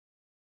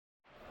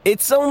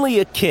It's only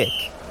a kick,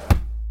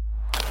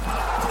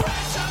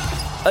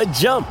 a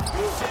jump,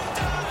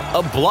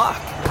 a block.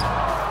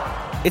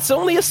 It's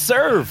only a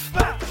serve.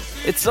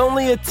 It's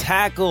only a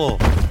tackle,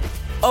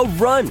 a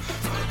run.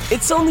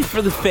 It's only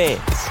for the fans.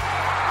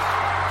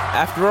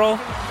 After all,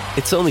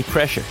 it's only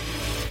pressure.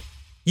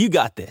 You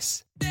got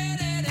this.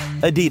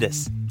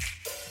 Adidas.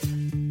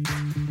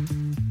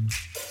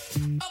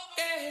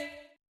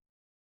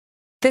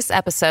 This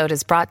episode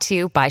is brought to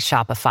you by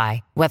Shopify.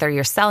 Whether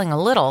you're selling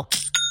a little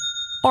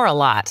or a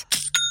lot,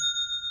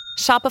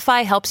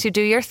 Shopify helps you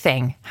do your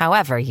thing,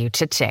 however you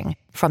cha-ching.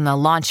 From the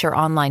launch your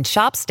online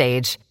shop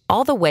stage,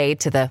 all the way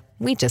to the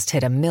we just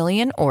hit 1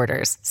 million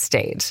orders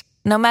stage.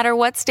 No matter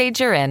what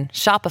stage you're in,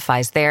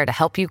 Shopify's there to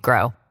help you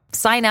grow.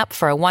 Sign up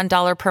for a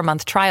 $1 per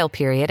month trial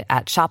period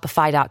at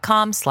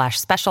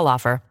shopify.com/special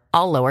offer,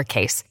 all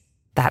lowercase.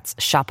 That's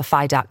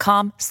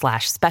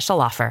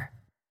shopify.com/special offer.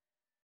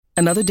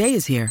 Another day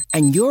is here,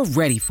 and you're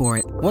ready for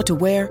it. What to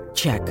wear?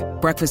 Check.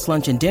 Breakfast,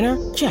 lunch, and dinner?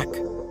 Check.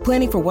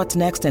 Planning for what's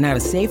next and how to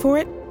save for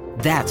it?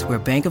 That's where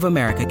Bank of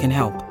America can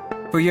help.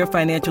 For your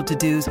financial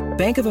to-dos,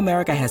 Bank of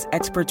America has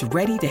experts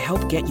ready to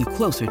help get you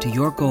closer to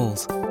your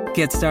goals.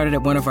 Get started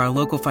at one of our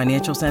local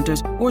financial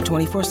centers or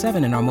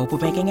 24/7 in our mobile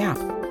banking app.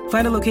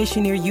 Find a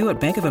location near you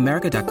at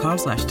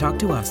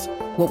bankofamerica.com/talktous.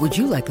 What would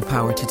you like the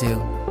power to do?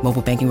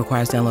 Mobile banking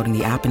requires downloading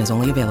the app and is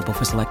only available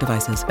for select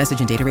devices. Message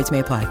and data rates may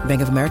apply.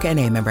 Bank of America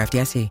N.A., member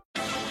FDIC.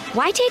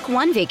 Why take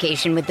one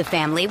vacation with the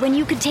family when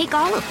you could take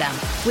all of them?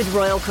 With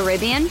Royal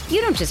Caribbean, you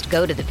don't just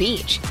go to the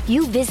beach.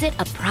 You visit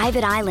a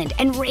private island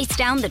and race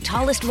down the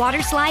tallest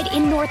water slide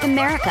in North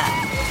America.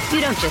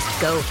 You don't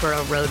just go for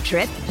a road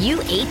trip. You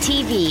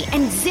ATV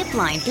and zip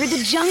line through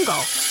the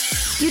jungle.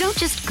 You don't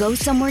just go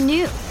somewhere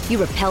new.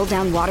 You rappel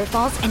down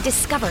waterfalls and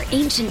discover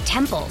ancient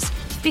temples.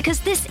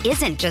 Because this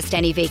isn't just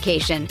any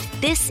vacation.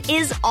 This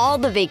is all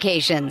the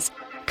vacations.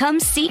 Come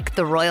seek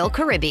the Royal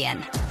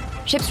Caribbean.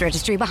 Ships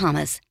Registry,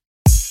 Bahamas.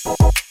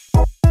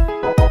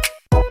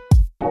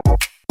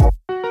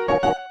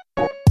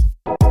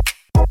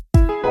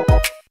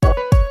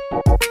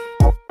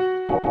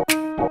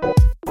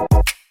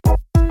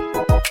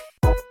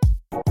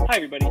 Hi,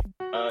 everybody.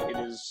 It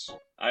is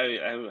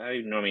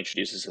I normally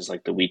introduce this as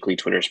like the weekly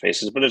Twitter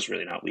Spaces, but it's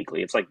really not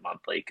weekly. It's like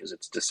monthly because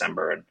it's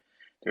December and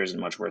there isn't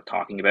much worth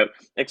talking about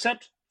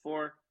except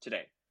for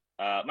today.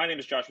 My name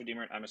is Joshua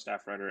Deemert. I'm a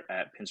staff writer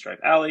at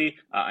Pinstripe Alley.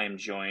 I am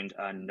joined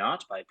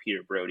not by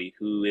Peter Brody,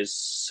 who is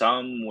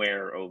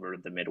somewhere over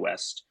the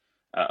Midwest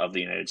of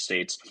the United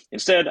States.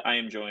 Instead, I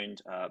am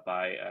joined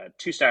by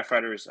two staff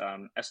writers,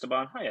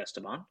 Esteban. Hi,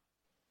 Esteban.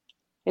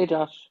 Hey,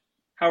 Josh.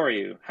 How are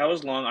you? How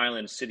is Long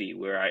Island City,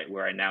 where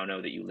I now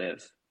know that you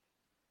live?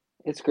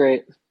 It's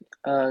great.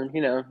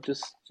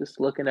 Just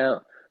looking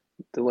out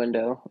the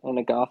window in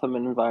a Gotham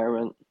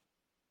environment.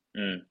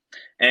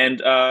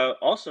 And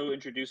also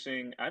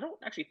introducing, I don't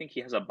actually think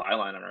he has a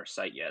byline on our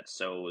site yet,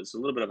 so it's a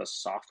little bit of a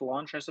soft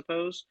launch, I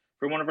suppose,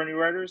 for one of our new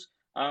writers,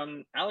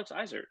 Alex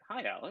Eisert.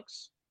 Hi,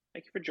 Alex.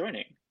 Thank you for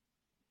joining.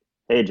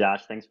 Hey,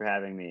 Josh. Thanks for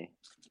having me.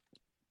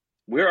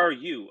 Where are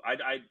you?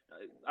 I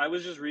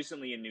was just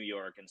recently in New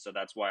York, and so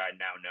that's why I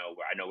now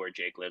know where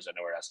Jake lives. I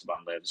know where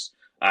Esteban lives.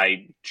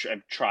 I've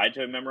tried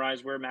to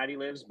memorize where Maddie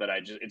lives, but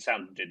it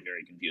sounded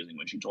very confusing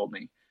when she told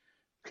me.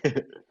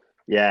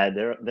 Yeah,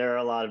 there are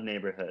a lot of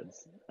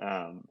neighborhoods,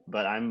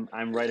 but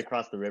I'm right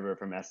across the river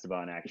from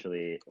Esteban,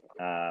 actually,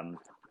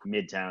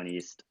 Midtown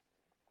East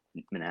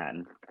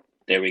Manhattan.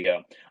 There we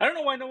go. I don't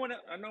know why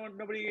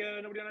nobody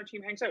on our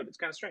team hangs out. It's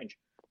kind of strange.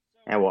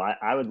 Yeah, well,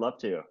 I would love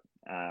to.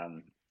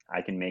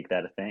 I can make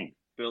that a thing.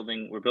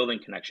 We're building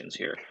connections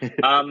here.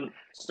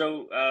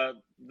 So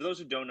those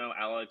who don't know,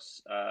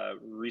 Alex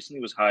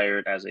recently was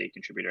hired as a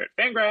contributor at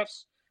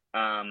Fangraphs,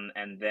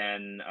 and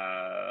then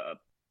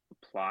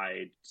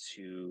applied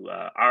to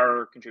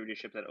our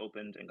contributorship that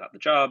opened and got the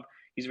job.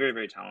 He's very,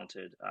 very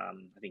talented. I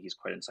think he's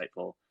quite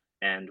insightful,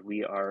 and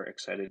we are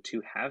excited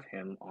to have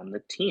him on the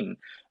team.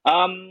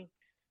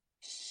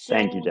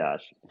 Thank you,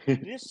 Josh.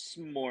 This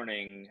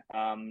morning,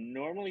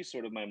 normally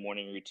sort of my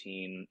morning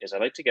routine is I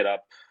like to get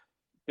up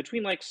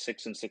between like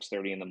 6 and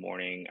 6:30 in the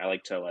morning. I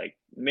like to like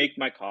make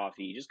my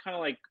coffee, just kind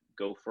of like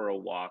go for a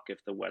walk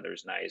if the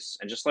weather's nice,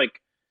 and just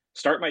like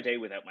start my day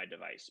without my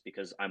device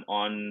because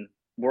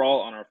we're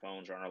all on our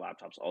phones or on our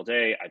laptops all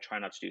day. I try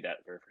not to do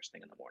that very first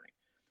thing in the morning.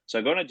 So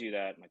I go to do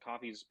that, my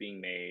coffee's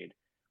being made,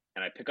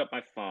 and I pick up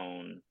my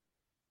phone,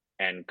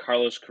 and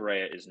Carlos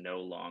Correa is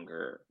no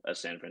longer a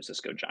San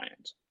Francisco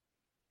Giant.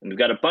 And we've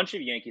got a bunch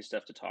of Yankee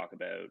stuff to talk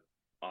about,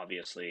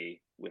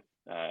 obviously, with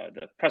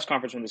the press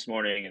conference from this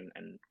morning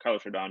and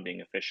Carlos Rodon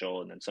being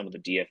official, and then some of the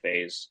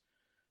DFAs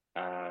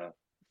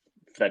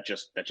that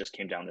just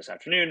came down this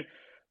afternoon.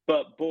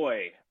 But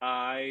boy,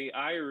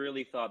 I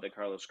really thought that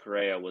Carlos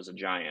Correa was a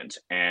Giant,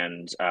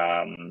 and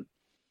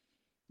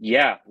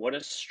what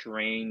a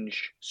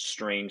strange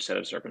set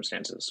of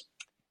circumstances.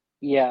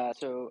 Yeah,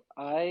 so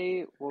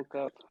I woke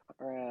up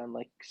around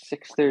like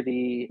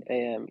 6:30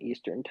 a.m.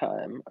 Eastern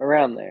time,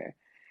 around there,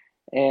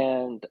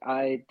 And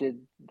I did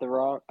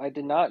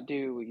not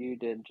do what you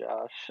did,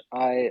 Josh.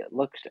 I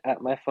looked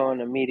at my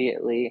phone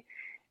immediately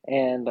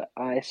and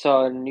I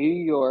saw New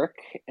York,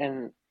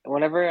 and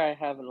whenever I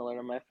have an alert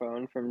on my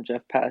phone from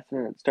Jeff Passan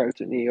and it starts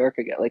with New York,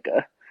 I get like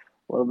a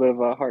little bit of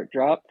a heart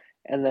drop.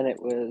 And then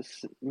it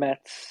was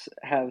Mets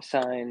have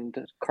signed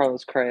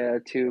Carlos Correa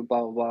to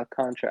blah blah blah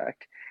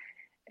contract.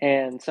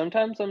 And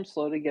sometimes I'm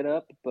slow to get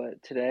up,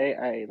 but today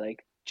I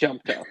like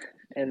jumped up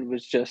and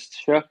was just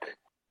shook.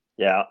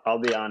 Yeah, I'll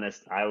be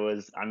honest.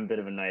 I'm a bit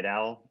of a night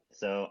owl,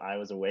 so I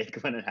was awake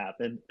when it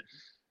happened.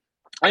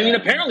 I mean,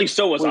 And apparently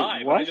so was Wait,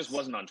 I, but I what? just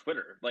wasn't on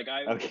Twitter. Like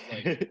I was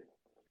like, okay.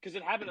 because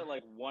it happened at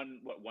like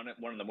one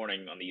in the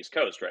morning on the East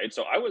Coast, right?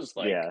 So I was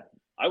like, Yeah,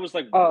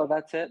 Oh,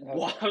 that's it?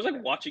 Okay, I was like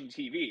okay. watching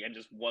TV and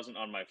just wasn't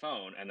on my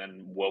phone, and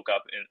then woke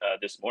up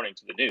this morning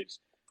to the news.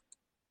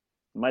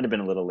 might have been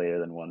a little later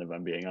than one if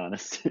I'm being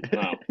honest.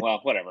 Oh well,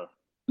 whatever.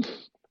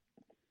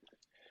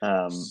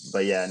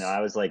 But yeah, no,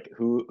 I was like,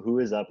 who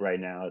is up right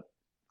now at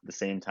the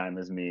same time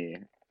as me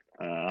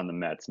on the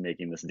Mets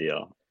making this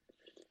deal?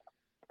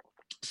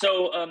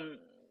 So, a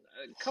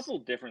couple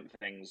different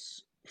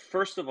things.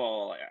 First of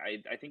all,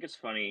 I think it's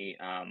funny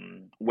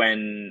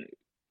when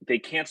they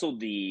canceled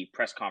the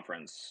press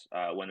conference,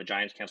 when the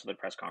Giants canceled the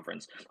press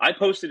conference. I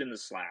posted in the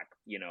Slack,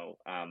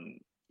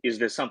 is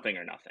this something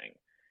or nothing?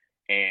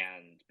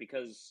 And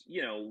because,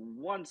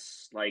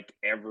 once like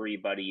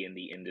everybody in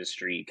the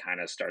industry kind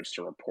of starts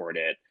to report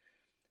it,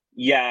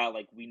 yeah,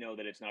 like we know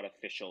that it's not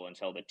official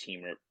until the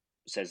team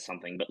says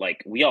something, but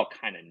like we all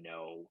kind of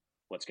know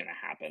what's going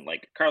to happen.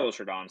 Like Carlos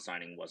Rodon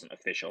signing wasn't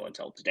official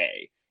until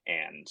today,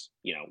 and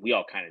we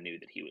all kind of knew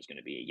that he was going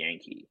to be a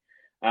Yankee.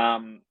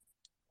 Um,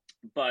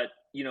 but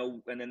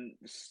and then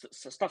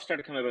stuff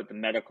started coming about the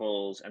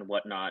medicals and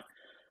whatnot.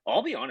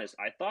 I'll be honest,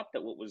 I thought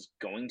that what was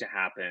going to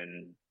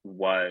happen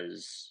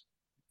was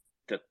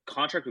the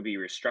contract would be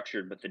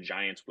restructured, but the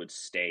Giants would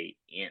stay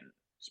in.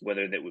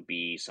 Whether that would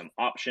be some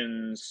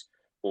options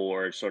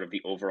or sort of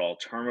the overall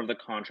term of the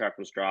contract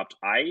was dropped.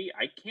 I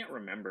can't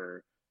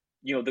remember.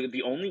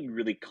 The only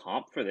really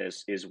comp for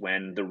this is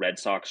when the Red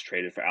Sox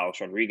traded for Alex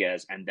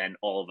Rodriguez, and then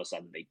all of a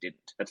sudden they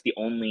didn't. That's the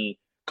only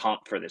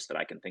comp for this that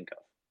I can think of.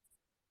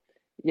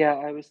 Yeah,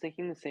 I was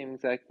thinking the same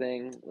exact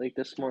thing like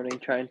this morning,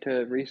 trying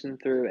to reason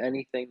through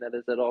anything that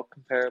is at all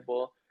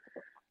comparable.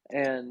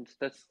 And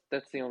that's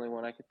the only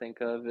one I could think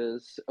of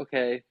is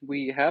okay,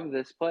 we have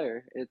this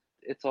player.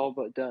 It's all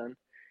but done.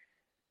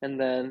 And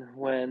then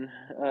when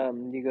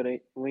you go to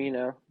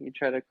well, you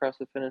try to cross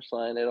the finish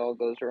line, it all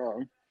goes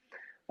wrong.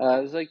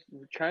 I was like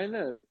trying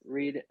to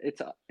read.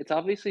 It's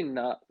obviously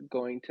not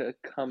going to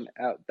come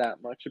out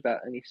that much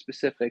about any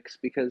specifics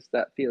because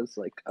that feels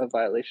like a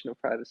violation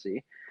of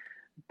privacy.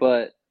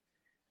 But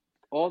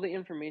all the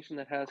information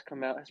that has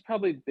come out has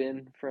probably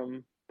been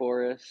from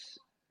Boris,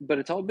 but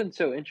it's all been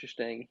so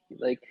interesting.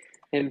 Like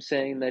him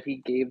saying that he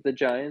gave the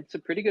Giants a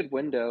pretty good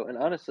window, and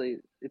honestly,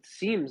 it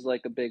seems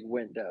like a big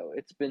window.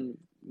 It's been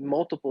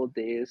multiple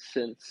days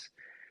since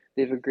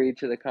they've agreed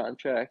to the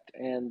contract,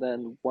 and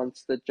then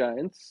once the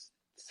Giants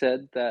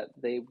said that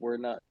they were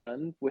not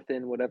done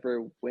within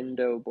whatever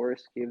window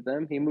Boris gave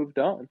them, he moved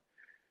on.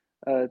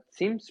 It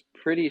seems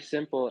pretty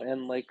simple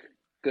and like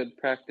good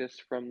practice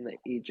from the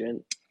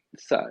agent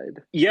side.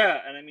 Yeah,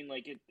 and I mean,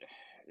 like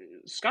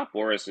Scott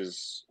Boras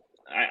is.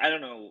 I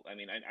don't know. I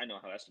mean, I know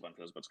how Esteban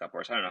feels about Scott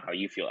Boras. I don't know how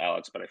you feel,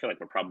 Alex, but I feel like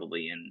we're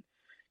probably in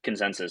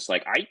consensus.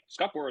 Like,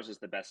 Scott Boras is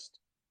the best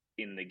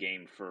in the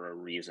game for a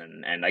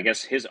reason, and I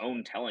guess his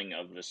own telling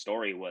of the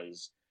story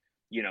was,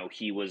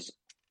 he was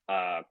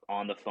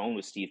on the phone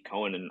with Steve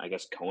Cohen, and I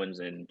guess Cohen's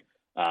in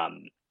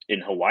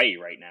Hawaii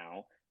right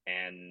now,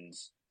 and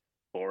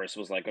Boras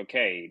was like,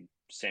 "Okay,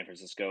 San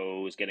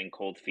Francisco is getting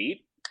cold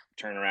feet.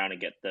 Turn around and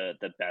get the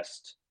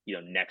best,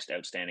 next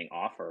outstanding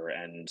offer."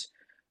 And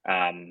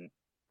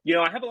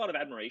I have a lot of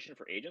admiration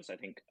for agents. I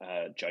think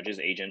Judge's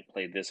agent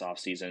played this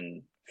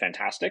offseason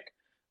fantastic.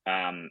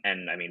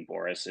 And I mean,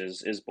 Boras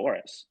is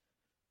Boras.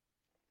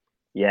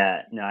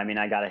 Yeah, no, I mean,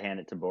 I gotta hand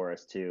it to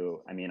Boris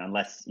too. I mean,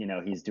 unless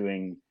he's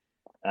doing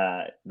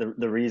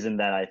the reason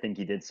that I think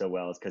he did so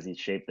well is because he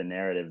shaped the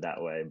narrative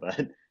that way.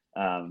 But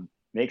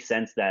makes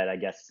sense that I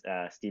guess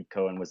Steve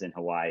Cohen was in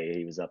Hawaii.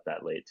 He was up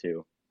that late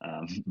too.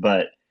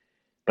 But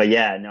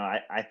yeah, no,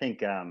 I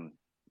think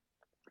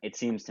it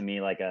seems to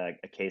me like a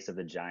case of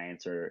the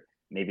Giants or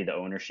maybe the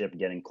ownership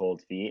getting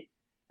cold feet.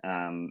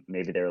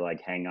 Maybe they're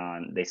like, hang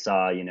on. They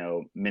saw,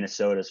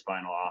 Minnesota's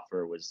final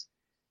offer was,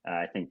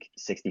 I think,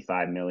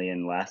 65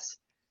 million less,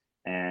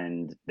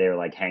 and they were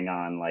like, hang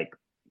on, like,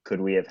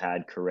 could we have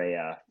had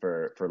Correa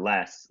for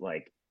less?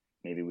 Like,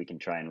 maybe we can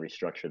try and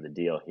restructure the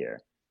deal here.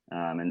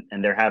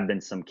 And there have been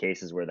some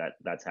cases where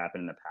that's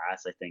happened in the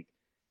past. I think,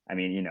 I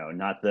mean,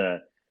 not the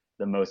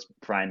most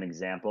prime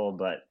example,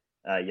 but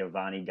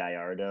Giovanni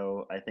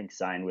Gallardo, I think,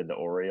 signed with the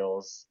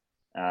Orioles.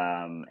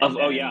 And yeah,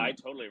 then, I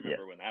totally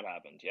remember when that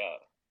happened. Yeah,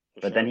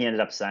 but then he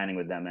ended up signing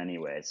with them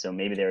anyway. So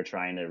maybe they were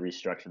trying to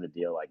restructure the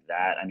deal like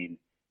that. I mean,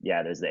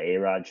 yeah, there's the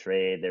A-Rod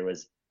trade. There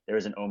was there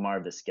was an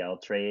Omar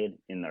Vizquel trade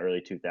in the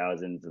early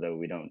 2000s, though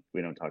we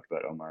don't talk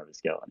about Omar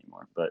Vizquel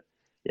anymore. But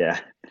yeah,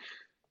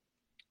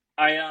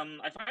 I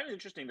find it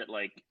interesting that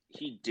like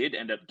he did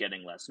end up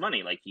getting less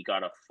money. Like he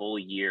got a full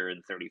year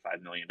and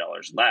 $35 million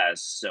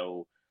less.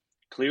 So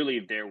clearly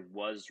there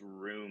was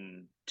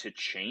room to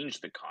change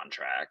the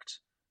contract.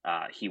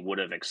 He would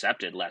have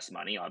accepted less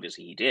money.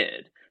 Obviously he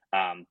did.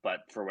 But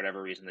for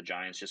whatever reason, the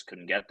Giants just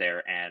couldn't get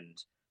there. And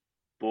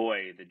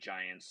boy, the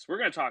Giants, we're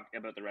going to talk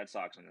about the Red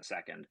Sox in a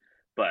second,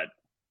 but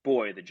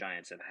boy, the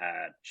Giants have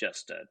had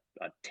just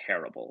a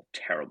terrible,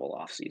 terrible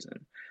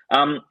offseason.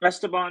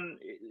 Esteban,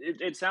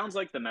 it sounds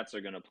like the Mets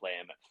are going to play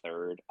him at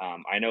third.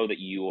 I know that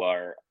you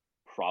are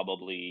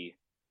probably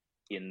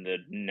in the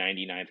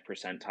 99th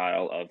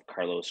percentile of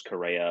Carlos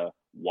Correa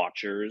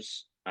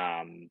watchers,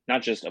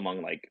 not just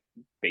among like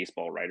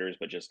baseball writers,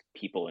 but just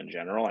people in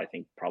general. I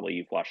think probably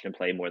you've watched him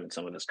play more than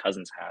some of his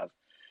cousins have.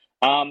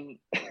 Um,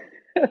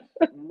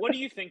 what do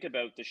you think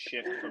about the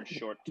shift from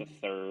short to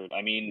third?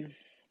 I mean,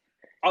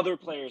 other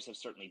players have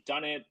certainly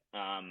done it,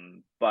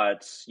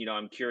 but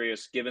I'm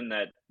curious, given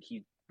that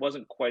he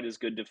wasn't quite as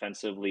good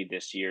defensively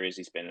this year as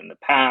he's been in the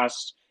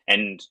past,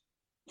 and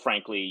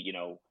frankly,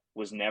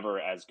 was never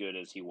as good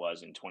as he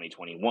was in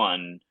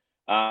 2021.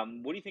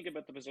 What do you think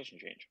about the position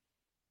change?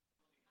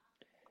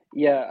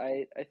 Yeah,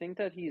 I think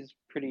that he's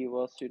pretty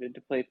well suited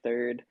to play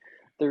third.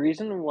 The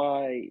reason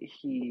why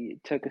he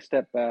took a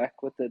step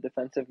back with the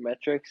defensive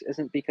metrics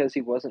isn't because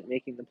he wasn't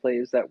making the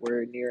plays that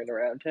were near and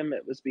around him.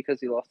 It was because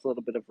he lost a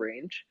little bit of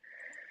range.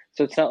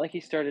 So it's not like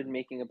he started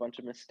making a bunch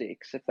of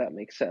mistakes, if that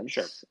makes sense.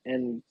 Sure.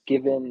 And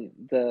given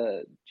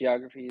the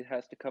geography he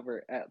has to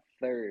cover at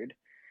third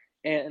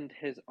and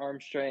his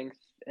arm strength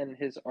and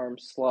his arm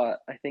slot,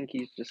 I think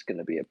he's just going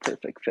to be a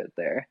perfect fit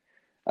there.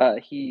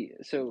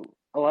 So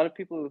a lot of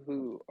people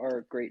who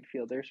are great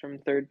fielders from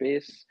third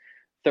base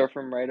throw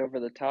from right over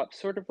the top,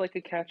 sort of like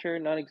a catcher,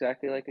 not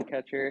exactly like a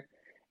catcher,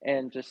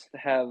 and just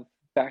have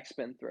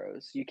backspin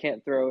throws. You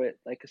can't throw it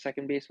like a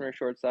second baseman or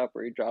shortstop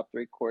where you drop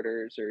 3/4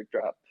 or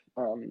drop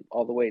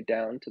all the way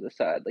down to the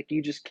side. Like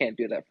you just can't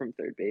do that from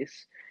third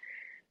base.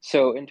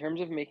 So in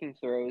terms of making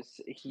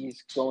throws,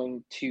 he's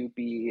going to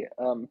be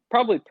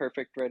probably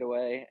perfect right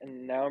away.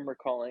 And now I'm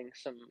recalling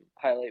some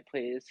highlight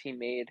plays he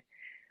made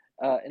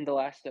in the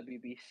last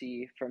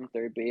WBC from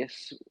third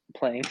base,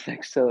 playing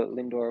next to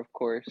Lindor, of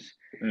course.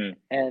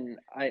 And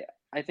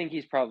I think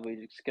he's probably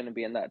just going to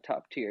be in that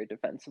top tier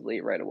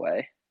defensively right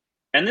away.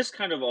 And this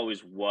kind of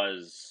always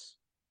was,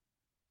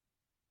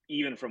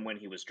 even from when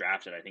he was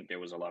drafted, I think there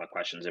was a lot of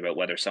questions about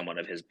whether someone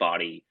of his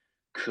body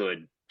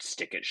could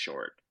stick it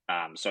short.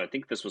 So I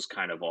think this was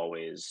kind of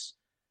always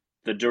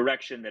the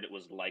direction that it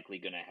was likely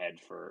going to head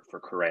for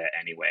Correa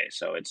anyway.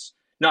 So it's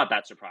not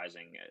that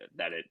surprising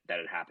that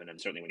it happened.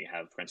 And certainly when you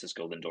have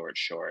Francisco Lindor at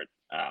short,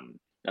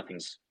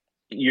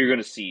 you're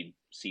going to see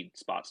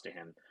spots to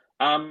him.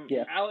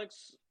 Yeah.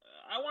 Alex,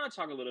 I want to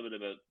talk a little bit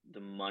about the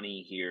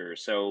money here.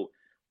 So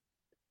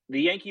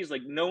the Yankees,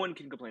 like no one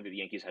can complain that the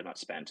Yankees have not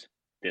spent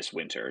this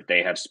winter.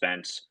 They have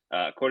spent,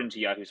 according to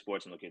Yahoo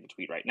Sports, I'm looking at the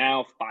tweet right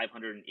now,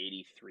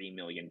 $583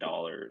 million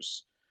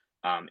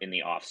in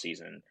the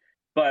offseason.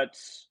 But,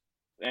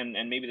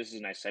 and maybe this is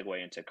a nice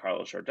segue into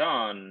Carlos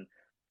Rodon,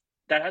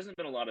 that hasn't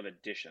been a lot of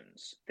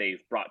additions.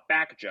 They've brought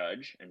back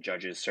Judge, and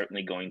Judge is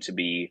certainly going to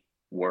be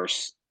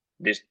worse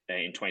in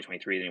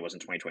 2023 than he was in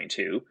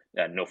 2022.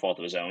 No fault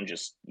of his own,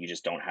 you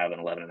just don't have an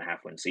 11.5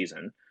 win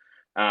season.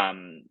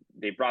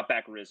 They brought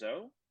back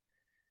Rizzo.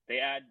 They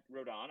add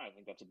Rodon. I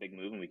think that's a big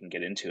move, and we can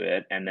get into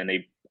it. And then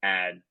they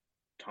add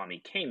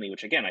Tommy Kahnle,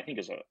 which again I think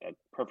is a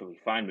perfectly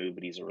fine move,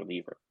 but he's a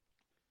reliever.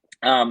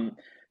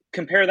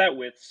 Compare that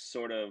with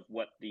sort of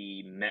what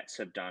the Mets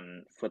have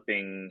done,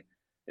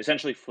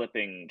 essentially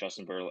flipping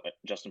Justin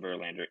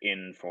Verlander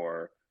in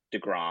for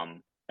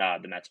DeGrom.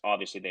 The Mets,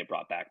 obviously, they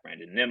brought back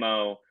Brandon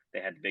Nimmo.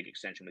 They had the big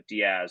extension with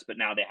Diaz, but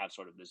now they have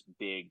sort of this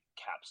big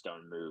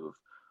capstone move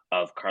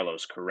of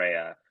Carlos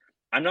Correa.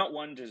 I'm not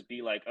one to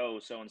be like, oh,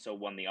 so-and-so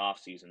won the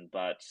offseason,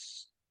 but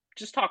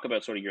just talk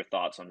about sort of your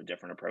thoughts on the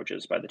different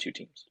approaches by the two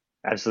teams.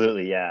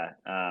 Absolutely, yeah.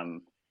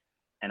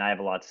 And I have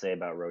a lot to say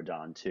about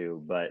Rodon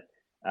too, but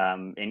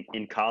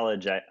in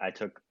college, I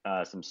took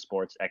some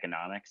sports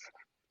economics,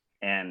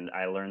 and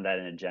I learned that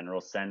in a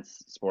general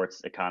sense,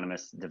 sports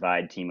economists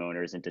divide team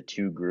owners into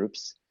two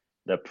groups,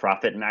 the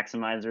profit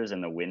maximizers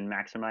and the win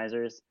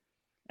maximizers.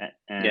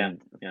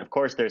 And of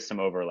course, there's some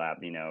overlap,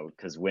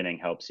 because winning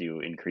helps you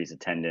increase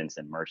attendance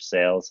and merch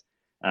sales.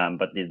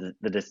 But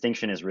the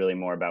distinction is really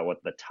more about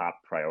what the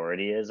top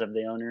priority is of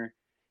the owner.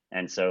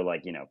 And so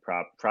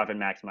profit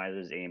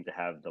maximizers aim to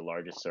have the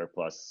largest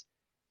surplus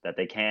that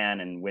they can,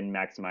 and win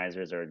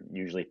maximizers are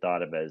usually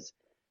thought of as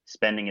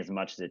spending as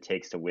much as it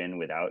takes to win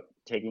without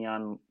taking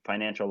on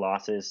financial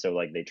losses.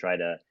 So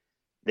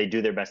they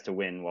do their best to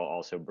win while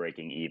also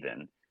breaking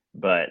even.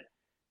 But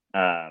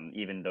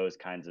even those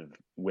kinds of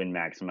win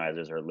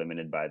maximizers are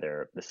limited by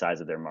the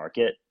size of their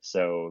market.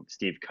 So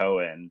Steve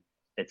Cohen,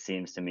 it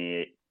seems to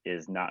me,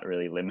 is not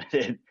really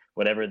limited.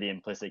 Whatever the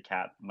implicit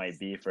cap might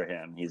be for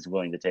him, he's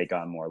willing to take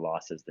on more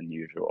losses than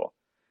usual.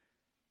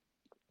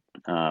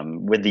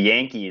 With the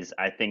Yankees,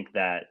 I think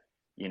that,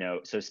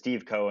 so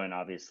Steve Cohen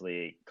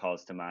obviously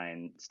calls to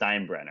mind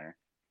Steinbrenner,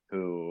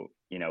 who,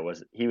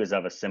 he was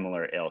of a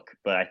similar ilk,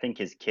 but I think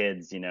his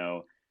kids,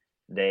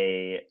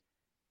 they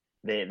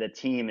the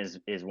team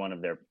is one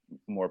of their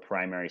more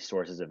primary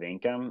sources of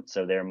income,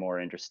 so they're more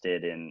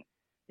interested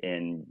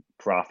in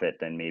profit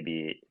than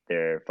maybe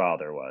their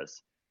father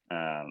was.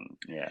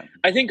 Yeah.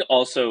 I think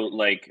also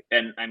like,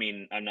 and I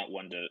mean, I don't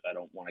want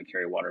to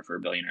carry water for a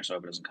billionaire, so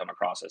it doesn't come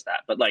across as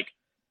that. But like,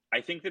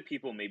 I think that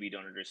people maybe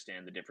don't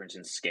understand the difference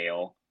in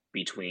scale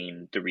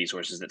between the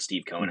resources that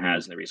Steve Cohen Mm-hmm.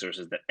 has and the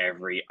resources that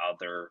every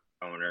other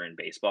owner in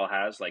baseball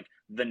has. Like,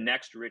 the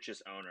next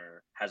richest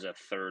owner has a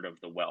third of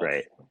the wealth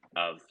Right.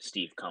 of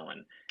Steve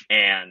Cohen.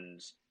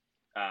 And,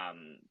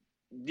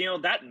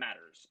 that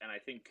matters. And I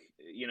think,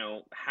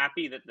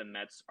 happy that the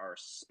Mets are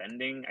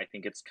spending. I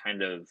think it's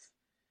kind of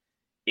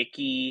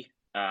icky,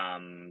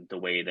 the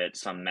way that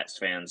some Mets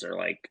fans are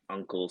like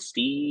Uncle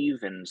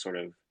Steve and sort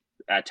of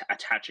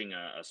attaching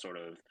a sort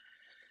of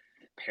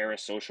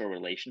parasocial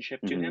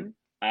relationship to Mm-hmm. him.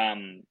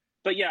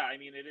 But yeah, I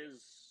mean, it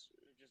is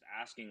just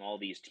asking all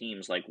these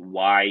teams, like,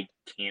 why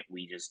can't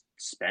we just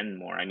spend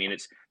more? I mean,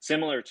 it's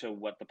similar to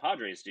what the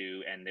Padres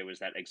do. And there was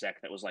that exec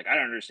that was like, I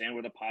don't understand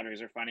where the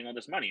Padres are finding all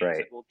this money. And it's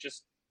Right. like, well,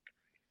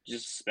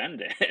 just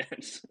spend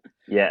it.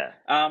 Yeah.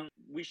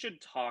 We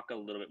should talk a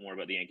little bit more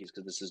about the Yankees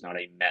because this is not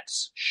a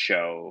Mets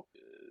show.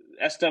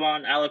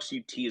 Esteban, Alex,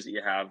 you tease that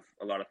you have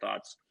a lot of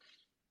thoughts.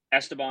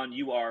 Esteban,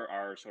 you are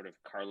our sort of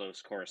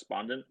Carlos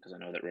correspondent because I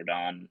know that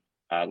Rodon,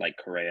 like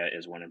Correa,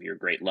 is one of your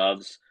great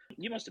loves.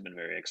 You must have been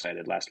very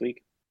excited last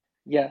week.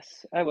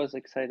 Yes, I was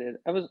excited.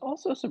 I was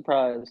also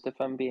surprised, if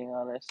I'm being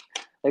honest.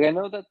 Like, I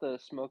know that the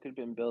smoke had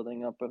been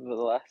building up over the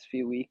last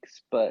few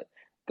weeks, but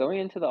going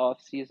into the off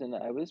season,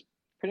 I was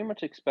pretty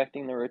much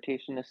expecting the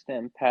rotation to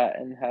stand pat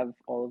and have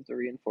all of the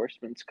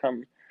reinforcements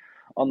come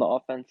on the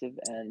offensive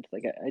end.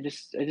 Like, I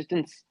just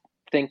didn't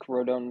think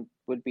Rodon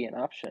would be an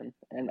option,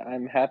 and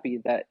I'm happy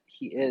that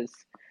he is.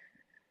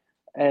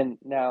 And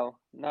now,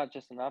 not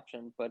just an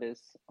option, but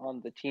is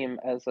on the team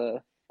as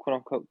a quote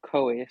unquote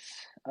co-ace.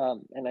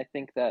 And I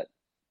think that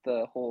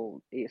the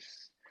whole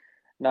ace,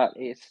 not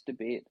ace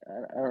debate,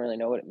 I don't really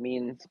know what it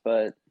means,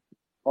 but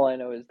all I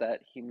know is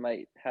that he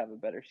might have a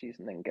better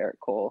season than Garrett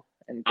Cole.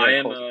 And I Garrett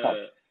am Cole's top.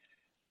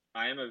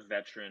 a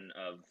veteran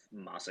of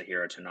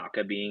Masahiro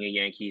Tanaka being a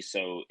Yankee,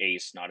 so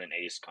ace, not an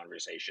ace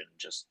conversation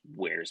just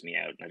wears me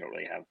out, and I don't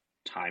really have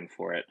time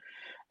for it.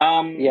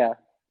 Yeah.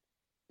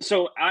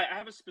 So I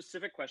have a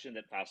specific question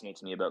that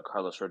fascinates me about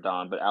Carlos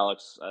Rodon, but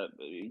Alex,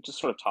 just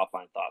sort of top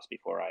line thoughts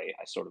before I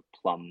sort of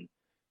plumb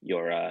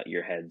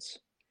your heads.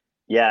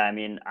 Yeah, I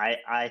mean,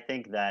 I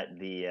think that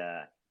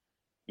the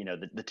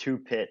two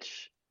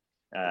pitch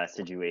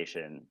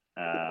situation.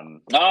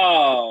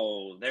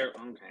 Oh, there.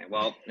 Okay,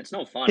 well, it's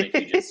no fun if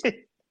you just.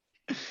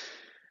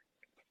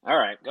 All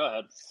right, go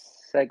ahead.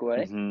 Segue.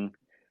 Mm-hmm.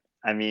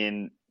 I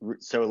mean,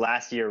 so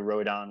last year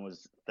Rodon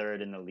was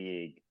third in the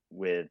league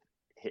with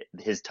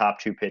his top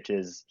two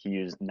pitches. He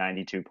used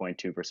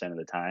 92.2% of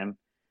the time.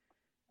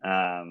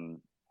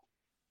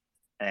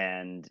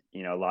 And,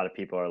 a lot of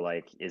people are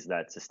like, is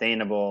that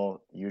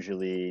sustainable?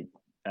 Usually,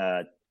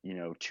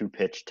 two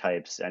pitch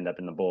types end up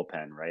in the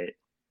bullpen, right?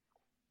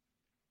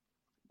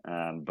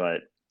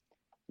 But,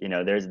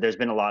 there's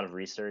been a lot of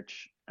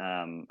research.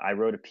 I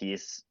wrote a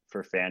piece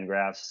for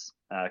Fangraphs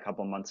a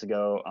couple months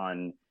ago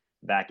on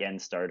back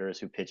end starters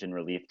who pitch in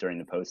relief during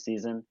the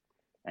postseason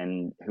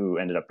and who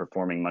ended up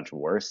performing much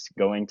worse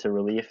going to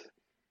relief.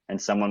 And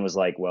someone was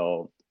like,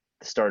 well,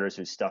 the starters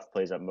whose stuff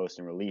plays up most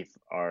in relief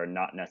are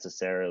not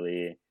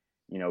necessarily,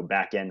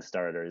 back end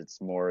starters.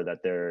 It's more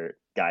that they're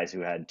guys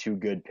who had two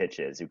good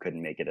pitches who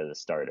couldn't make it as a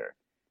starter.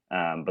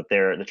 But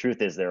the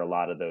truth is there are a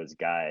lot of those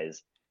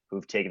guys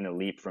who've taken the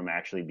leap from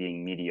actually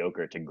being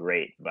mediocre to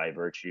great by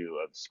virtue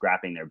of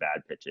scrapping their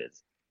bad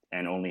pitches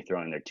and only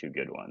throwing their two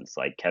good ones,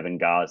 like Kevin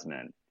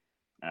Gausman.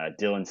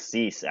 Dylan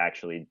Cease,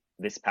 actually,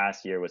 this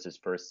past year was his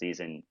first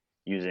season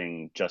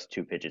using just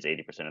two pitches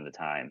 80% of the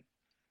time.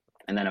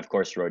 And then, of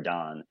course,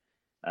 Rodon,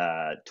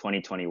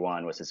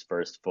 2021 was his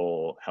first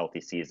full healthy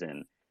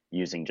season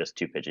using just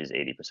two pitches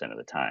 80% of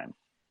the time.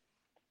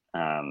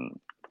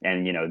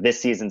 And,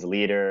 this season's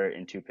leader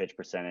in two pitch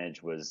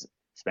percentage was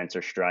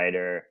Spencer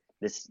Strider.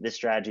 This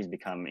strategy has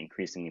become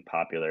increasingly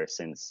popular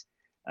since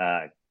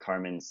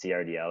Carmen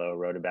Ciardiello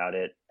wrote about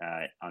it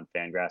on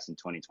Fangraphs in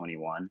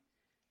 2021.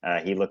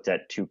 He looked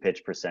at two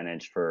pitch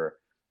percentage for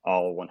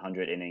all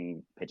 100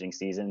 inning pitching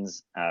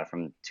seasons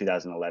from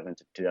 2011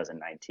 to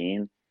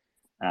 2019.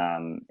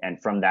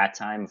 And from that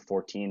time,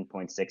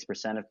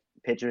 14.6% of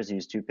pitchers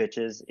use two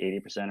pitches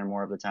 80% or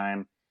more of the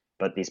time.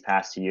 But these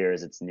past 2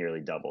 years, it's nearly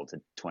doubled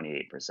to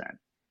 28%.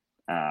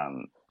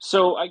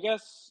 So I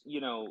guess,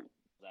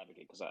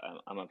 advocate because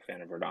I'm a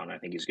fan of Rodon. I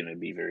think he's going to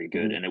be very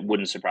good. Mm-hmm. And it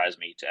wouldn't surprise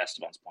me, to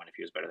Esteban's point, if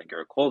he was better than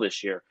Garrett Cole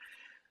this year.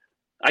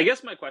 I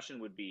guess my question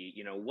would be,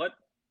 what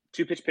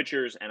two pitch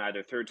pitchers and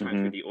either third time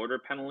Mm-hmm. through the order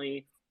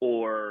penalty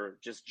or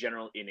just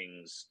general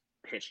innings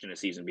pitched in a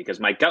season? Because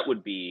my gut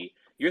would be,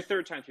 your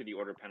third time through the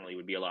order penalty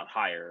would be a lot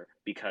higher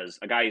because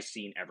a guy has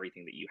seen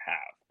everything that you have.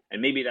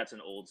 And maybe that's an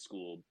old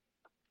school,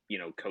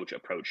 coach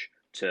approach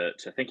to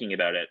thinking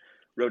about it.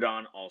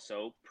 Rodon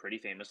also pretty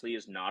famously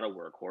is not a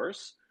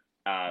workhorse.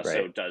 So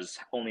Right. does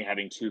only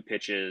having 2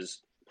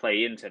 pitches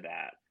play into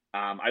that?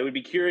 I would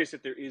be curious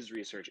if there is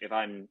research. If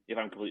I'm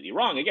completely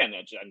wrong, again,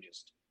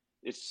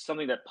 it's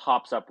something that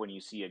pops up when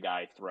you see a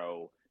guy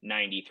throw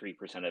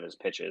 93% of his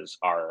pitches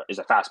is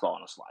a fastball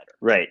and a slider.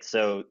 Right.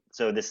 So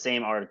the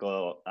same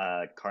article,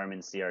 Carmen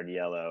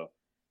Ciardiello,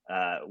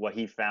 what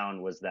he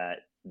found was that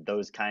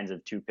those kinds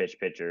of 2-pitch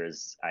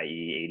pitchers,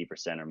 i.e.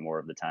 80% or more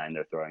of the time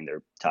they're throwing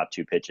their top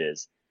 2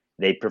 pitches,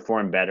 they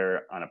perform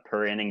better on a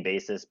per inning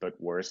basis, but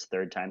worse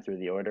third time through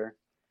the order.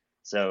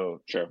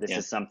 So Sure, this yeah.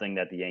 is something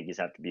that the Yankees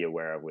have to be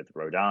aware of with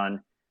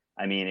Rodon.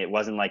 I mean, it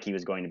wasn't like he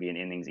was going to be an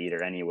innings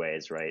eater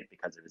anyways, right,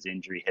 because of his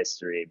injury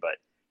history, but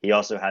he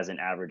also hasn't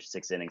averaged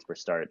 6 innings per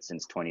start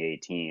since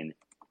 2018,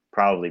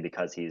 probably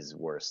because he's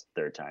worse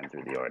third time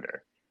through the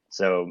order.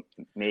 So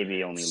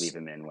maybe only leave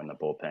him in when the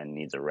bullpen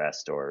needs a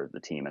rest or the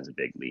team has a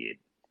big lead.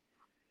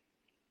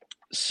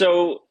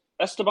 So,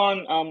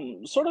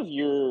 Esteban, sort of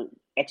your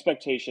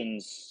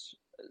expectations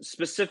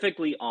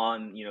specifically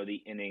on,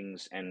 the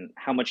innings and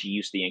how much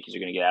use the Yankees are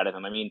going to get out of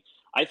him. I mean,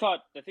 I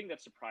thought the thing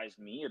that surprised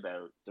me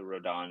about the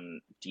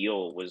Rodon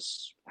deal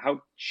was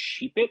how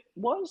cheap it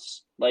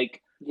was.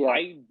 Like, Yeah.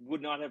 I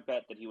would not have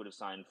bet that he would have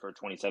signed for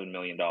 $27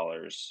 million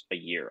a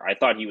year. I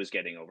thought he was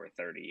getting over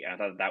 30. I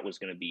thought that was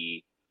going to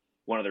be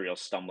one of the real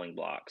stumbling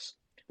blocks.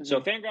 So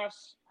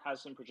Fangraphs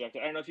has some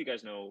projected. I don't know if you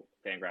guys know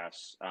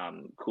Fangraphs,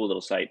 cool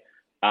little site.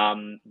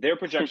 Their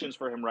projections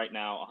for him right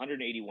now,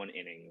 181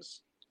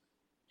 innings.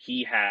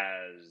 He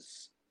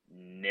has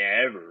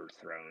never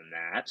thrown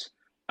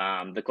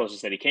that. The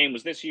closest that he came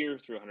was this year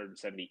through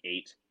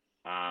 178.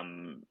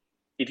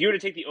 If you were to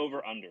take the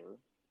over-under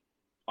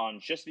on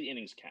just the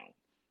innings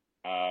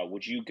count,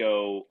 would you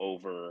go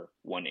over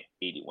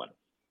 181?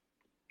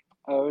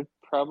 I would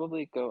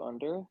probably go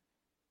under,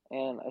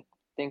 and I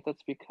think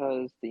that's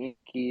because the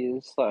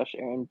Yankees /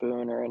 Aaron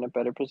Boone are in a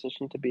better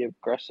position to be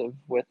aggressive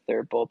with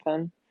their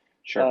bullpen.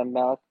 Sure.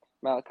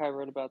 Malachi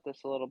wrote about this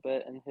a little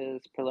bit in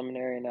his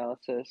preliminary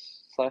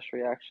analysis /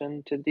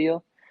 reaction to the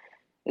deal,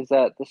 is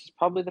that this is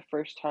probably the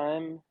first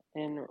time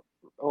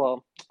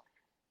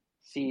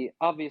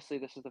obviously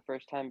this is the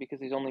first time because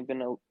he's only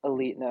been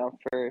elite now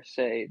for,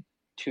 say,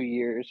 2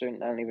 years, or I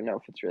don't even know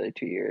if it's really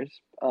 2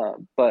 years,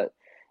 but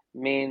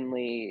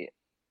mainly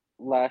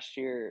last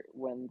year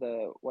when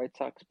the White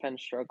Sox pen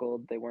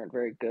struggled, they weren't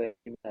very good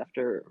even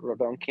after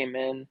Rodon came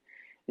in.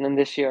 And then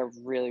this year, I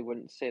really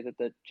wouldn't say that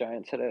the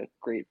Giants had a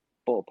great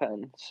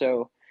bullpen.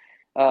 So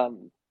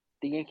the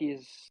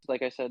Yankees,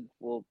 like I said,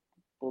 will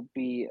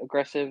be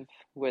aggressive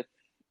with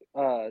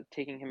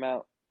taking him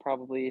out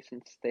probably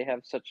since they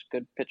have such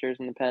good pitchers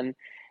in the pen,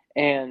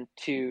 and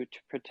to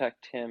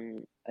protect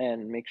him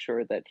and make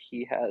sure that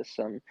he has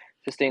some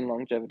sustained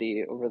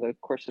longevity over the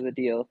course of the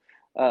deal.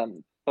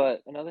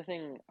 But another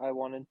thing I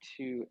wanted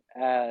to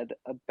add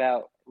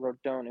about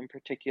Rodon in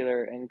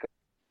particular and go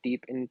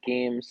deep in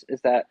games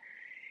is that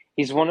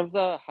he's one of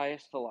the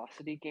highest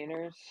velocity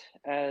gainers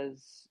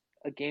as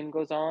a game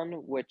goes on,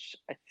 which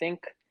I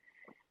think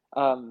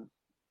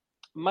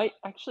might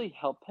actually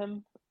help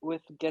him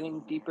with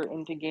getting deeper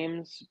into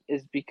games,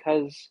 is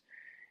because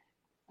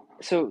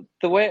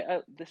the way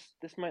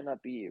this might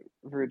not be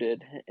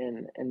rooted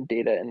in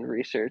data and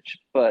research,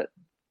 but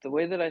the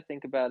way that I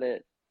think about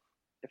it,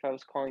 if I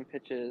was calling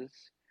pitches,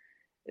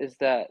 is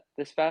that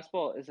this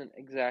fastball isn't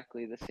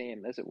exactly the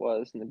same as it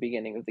was in the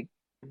beginning of the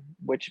game,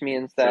 which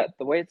means that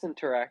the way it's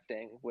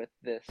interacting with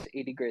this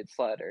 80 grade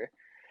slider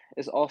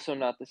is also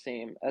not the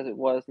same as it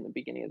was in the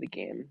beginning of the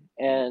game.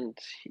 And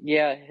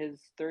yeah, his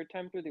third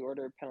time through the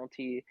order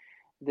penalty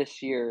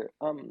this year,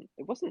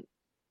 it wasn't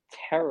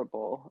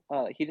terrible.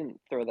 He didn't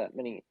throw that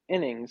many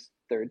innings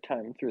third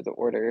time through the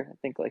order. I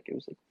think like it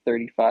was like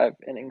 35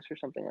 innings or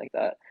something like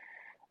that.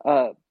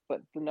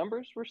 But the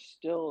numbers were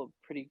still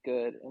pretty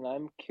good, and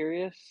I'm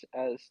curious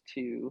as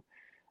to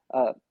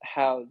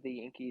how the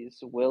Yankees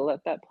will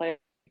let that play,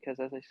 because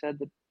as I said,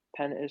 the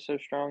pen is so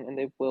strong and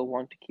they will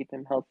want to keep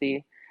him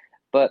healthy.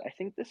 But I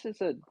think this is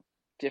a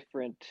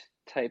different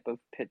type of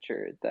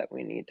pitcher that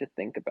we need to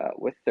think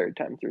about with third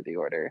time through the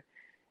order.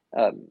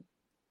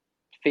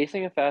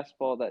 Facing a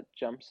fastball that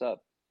jumps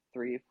up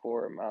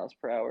 3-4 miles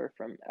per hour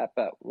from at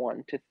bat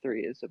 1 to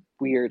 3 is a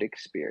weird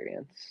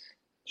experience.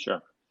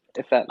 Sure.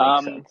 If that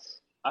makes sense.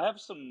 I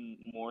have some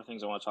more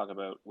things I want to talk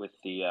about with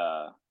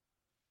the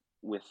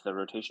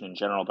rotation in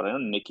general, but I know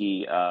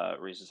Nikki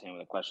raised his hand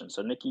with a question.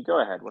 So Nikki, go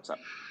ahead. What's up?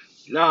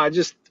 No,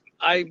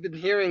 I've been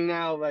hearing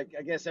now, like,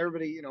 I guess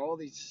everybody, all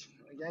these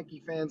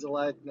Yankee fans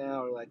alike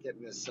now are like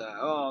getting this,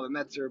 the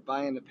Mets are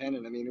buying the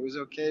pennant. I mean, it was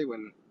okay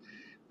when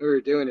we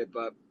were doing it,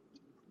 but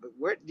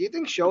where do you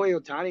think Shohei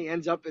Ohtani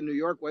ends up in New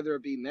York, whether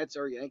it be Mets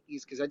or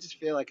Yankees? Because I just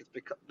feel like it's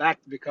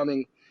back to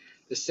becoming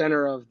the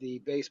center of the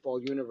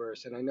baseball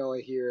universe. And I know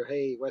I hear,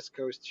 hey, West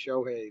Coast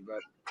Shohei,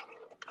 but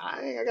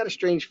I got a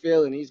strange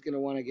feeling he's going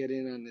to want to get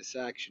in on this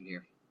action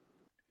here.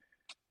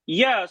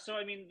 Yeah, so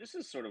I mean, this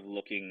is sort of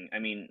looking. I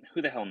mean,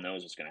 who the hell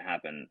knows what's going to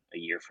happen a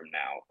year from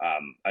now?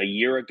 A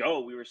year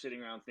ago, we were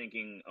sitting around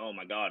thinking, "Oh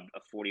my God, a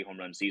 40 home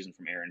run season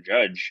from Aaron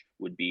Judge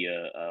would be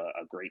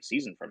a great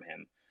season from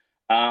him."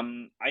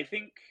 I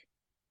think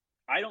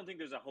I don't think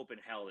there's a hope in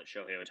hell that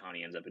Shohei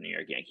Ohtani ends up a New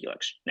York Yankee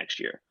next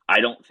year.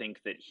 I don't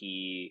think that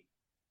he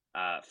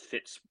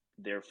fits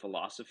their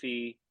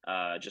philosophy,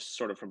 just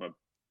sort of from a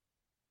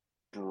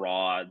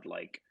broad,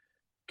 like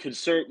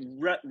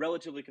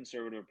relatively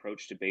conservative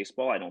approach to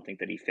baseball. I don't think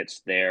that he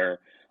fits there.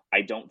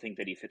 I don't think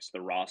that he fits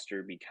the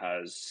roster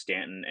because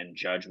Stanton and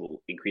Judge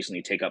will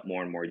increasingly take up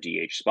more and more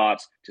DH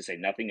spots. To say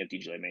nothing of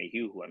DJ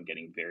LeMahieu, who I'm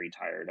getting very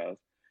tired of.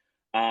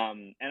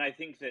 And I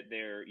think that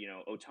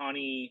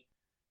Otani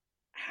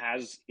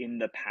has in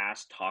the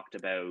past talked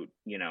about,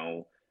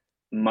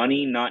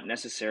 money not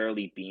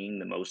necessarily being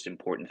the most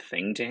important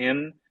thing to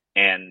him.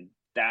 And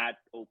that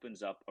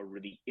opens up a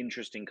really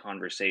interesting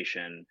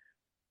conversation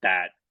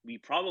that we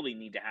probably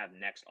need to have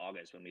next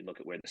August when we look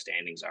at where the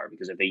standings are.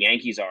 Because if the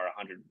Yankees are a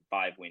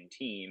 105 win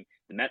team,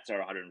 the Mets are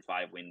a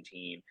 105 win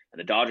team, and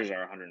the Dodgers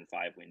are a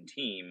 105 win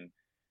team,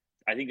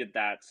 I think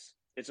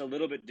it's a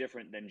little bit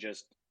different than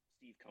just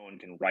Steve Cohen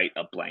can write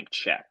a blank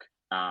check.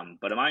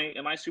 But am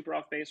I super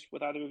off base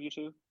with either of you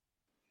two?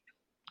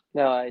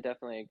 No, I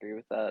definitely agree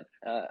with that.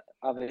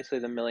 Obviously,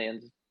 the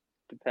millions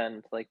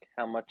depend, like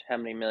how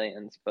many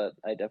millions, but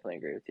I definitely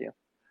agree with you.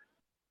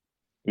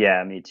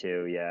 Yeah, me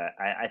too. Yeah,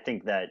 I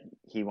think that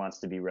he wants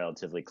to be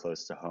relatively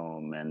close to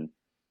home. And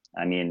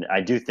I mean, I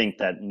do think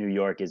that New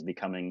York is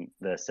becoming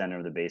the center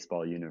of the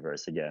baseball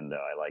universe again, though.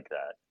 I like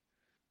that.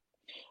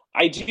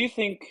 I do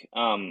think,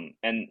 and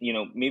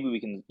maybe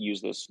we can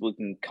use this. We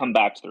can come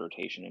back to the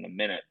rotation in a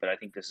minute, but I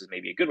think this is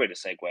maybe a good way to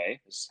segue.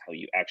 This is how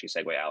you actually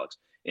segue, Alex,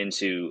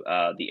 into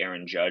the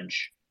Aaron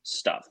Judge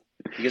stuff,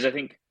 because I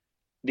think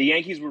the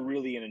Yankees were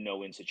really in a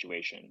no-win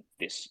situation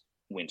this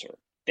winter.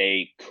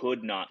 They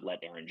could not let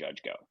Aaron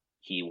Judge go.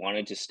 He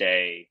wanted to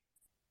stay.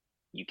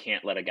 You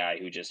can't let a guy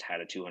who just had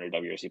a 200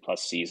 WRC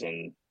plus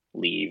season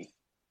leave.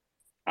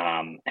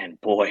 And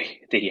boy,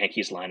 the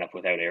Yankees lineup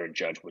without Aaron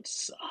Judge would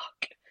suck.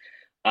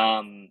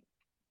 Um,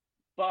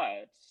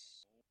 but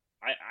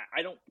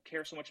I don't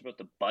care so much about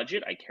the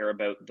budget. I care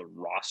about the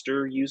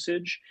roster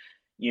usage.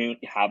 You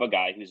have a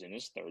guy who's in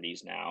his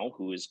 30s now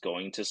who is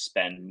going to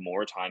spend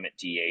more time at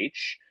DH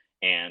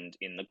and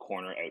in the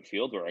corner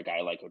outfield, where a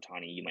guy like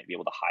Otani, you might be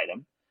able to hide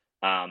him.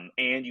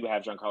 And you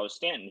have Giancarlo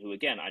Stanton, who,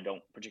 again, I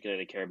don't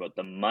particularly care about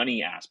the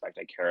money aspect.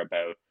 I care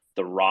about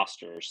the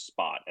roster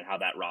spot and how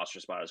that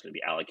roster spot is going to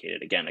be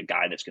allocated. Again, a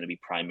guy that's going to be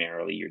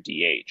primarily your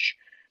DH.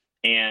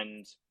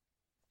 And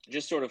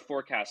just sort of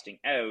forecasting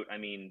out, I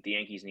mean, the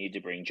Yankees need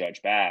to bring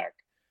Judge back,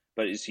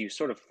 but as you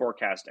sort of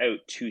forecast out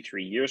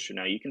 2-3 years from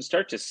now, you can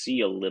start to see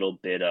a little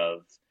bit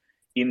of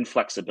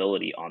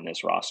inflexibility on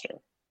this roster.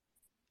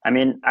 I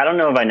mean, I don't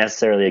know if I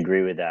necessarily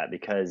agree with that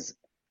because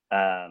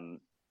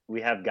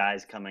we have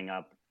guys coming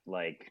up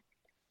like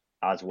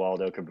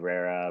Oswaldo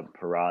Cabrera,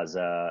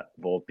 Peraza,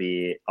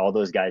 Volpe. All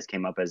those guys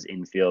came up as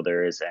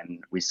infielders,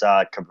 and we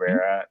saw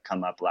Cabrera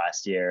come up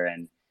last year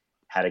and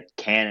had a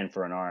cannon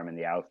for an arm in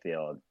the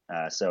outfield.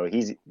 So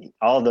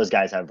all of those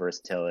guys have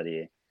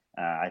versatility.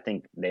 I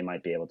think they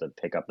might be able to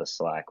pick up the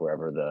slack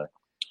wherever the.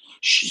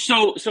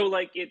 So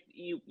like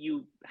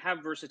you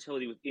have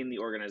versatility within the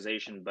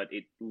organization, but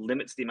it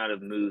limits the amount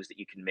of moves that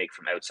you can make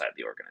from outside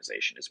the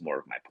organization is more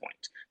of my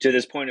point. To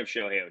this point of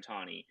Shohei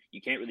Ohtani, you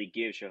can't really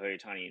give Shohei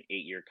Ohtani an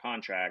 8-year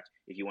contract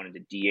if you wanted to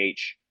DH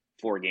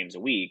 4 games a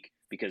week,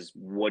 because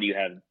what do you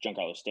have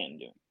Giancarlo Stanton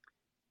doing?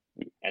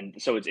 And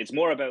so it's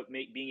more about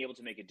being able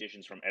to make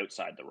additions from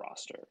outside the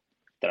roster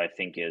that I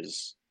think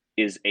is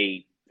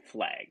a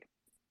flag.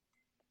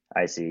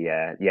 I see.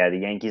 Yeah. The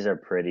Yankees are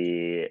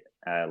pretty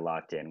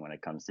locked in when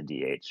it comes to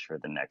DH for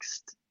the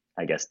next,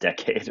 I guess,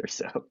 decade or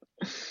so.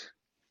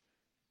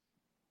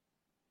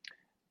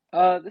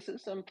 This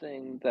is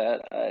something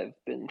that I've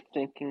been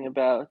thinking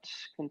about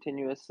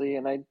continuously,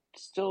 and I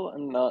still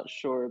am not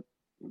sure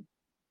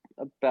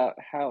about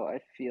how I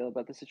feel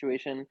about the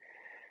situation.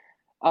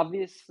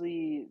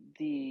 Obviously,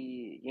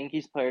 the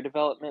Yankees player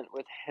development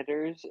with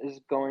hitters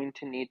is going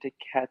to need to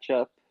catch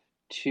up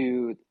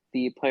to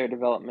the player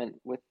development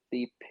with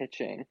the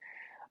pitching.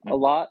 A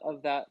lot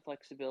of that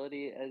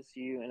flexibility, as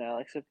you and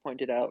Alex have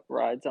pointed out,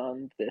 rides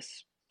on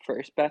this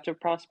first batch of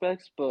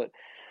prospects. But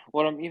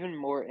what I'm even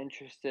more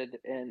interested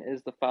in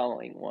is the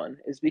following one,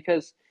 is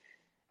because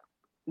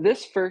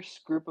this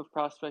first group of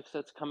prospects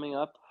that's coming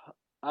up,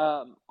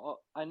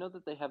 I know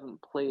that they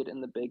haven't played in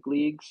the big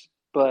leagues,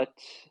 but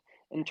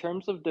in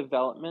terms of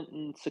development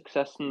and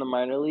success in the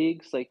minor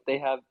leagues, like they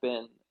have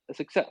been a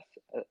success.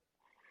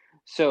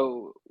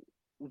 So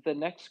the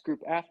next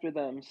group after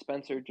them,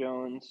 Spencer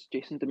Jones,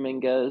 Jason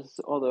Dominguez,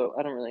 although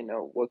I don't really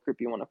know what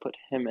group you want to put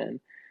him in,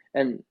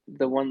 and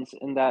the ones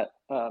in that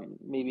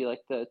maybe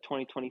like the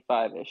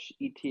 2025-ish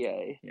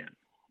ETA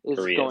is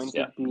going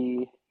to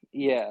be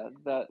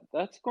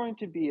that's going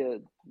to be a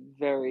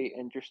very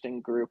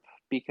interesting group,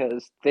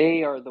 because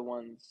they are the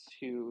ones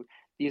who,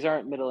 these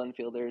aren't middle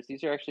infielders,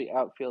 these are actually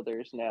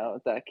outfielders now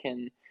that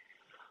can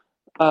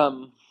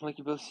Like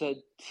you both said,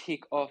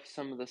 take off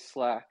some of the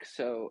slack.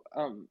 So,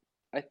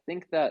 I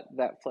think that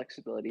that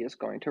flexibility is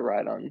going to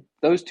ride on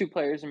those two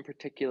players in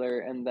particular,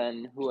 and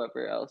then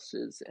whoever else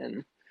is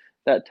in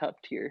that top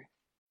tier.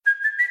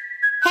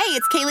 Hey,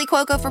 it's Kaylee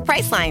Cuoco for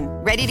Priceline.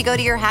 Ready to go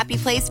to your happy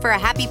place for a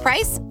happy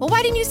price? Well,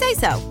 why didn't you say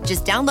so?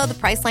 Just download the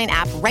Priceline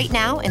app right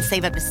now and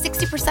save up to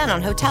 60%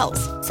 on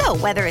hotels. So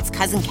whether it's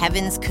Cousin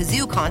Kevin's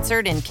Kazoo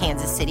Concert in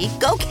Kansas City,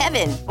 go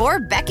Kevin, or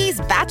Becky's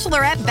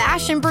Bachelorette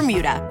Bash in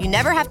Bermuda, you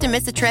never have to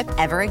miss a trip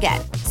ever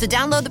again. So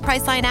download the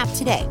Priceline app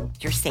today.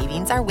 Your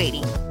savings are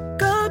waiting.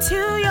 Go to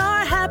your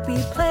happy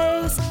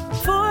place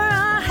for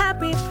a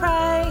happy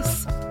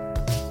price.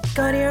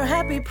 Go to your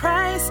happy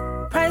price,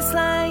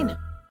 Priceline.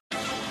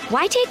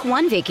 Why take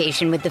one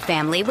vacation with the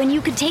family when you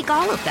could take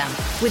all of them?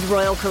 With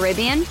Royal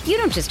Caribbean, you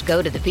don't just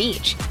go to the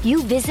beach.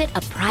 You visit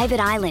a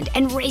private island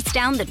and race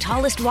down the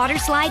tallest water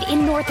slide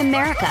in North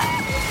America.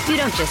 You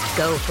don't just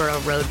go for a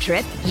road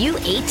trip. You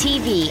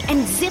ATV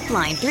and zip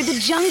line through the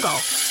jungle.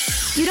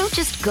 You don't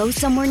just go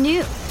somewhere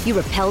new. You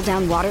rappel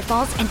down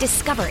waterfalls and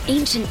discover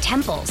ancient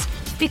temples.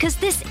 Because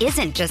this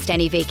isn't just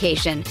any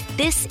vacation.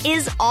 This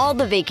is all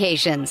the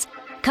vacations.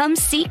 Come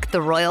seek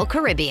the Royal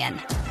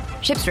Caribbean.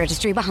 Ships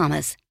Registry,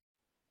 Bahamas.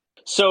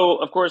 So,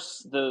 of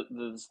course, the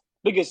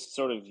biggest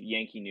sort of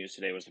Yankee news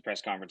today was the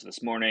press conference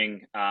this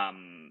morning. Are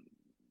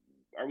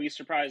we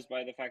surprised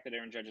by the fact that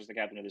Aaron Judge is the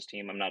captain of this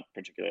team? I'm not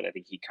particularly. I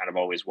think he kind of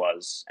always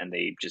was, and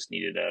they just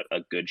needed a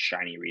good,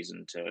 shiny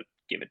reason to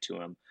give it to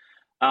him.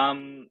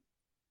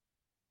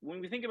 When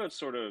we think about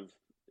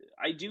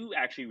I do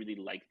actually really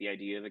like the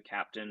idea of a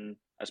captain,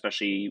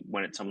 especially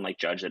when it's someone like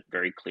Judge that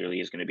very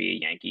clearly is going to be a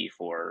Yankee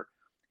for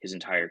his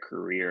entire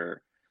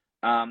career.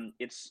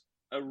 It's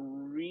a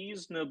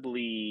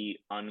reasonably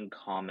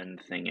uncommon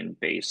thing in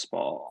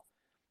baseball,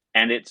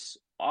 and it's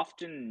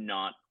often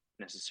not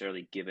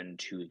necessarily given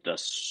to the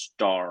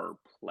star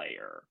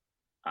player.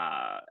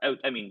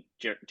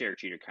 Derek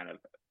Jeter kind of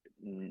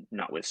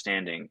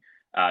notwithstanding,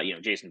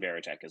 Jason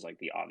Varitek is like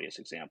the obvious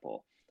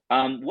example.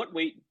 What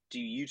weight do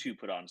you two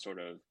put on sort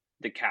of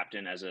the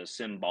captain as a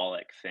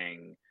symbolic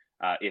thing,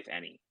 if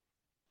any?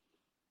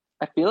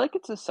 I feel like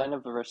it's a sign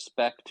of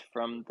respect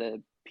from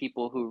the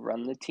people who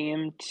run the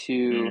team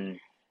to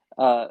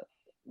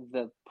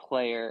the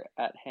player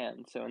at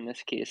hand. So in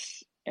this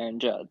case, Aaron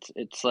Judge.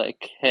 It's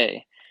like,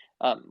 hey,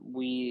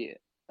 we,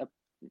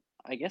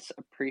 I guess,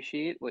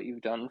 appreciate what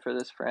you've done for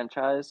this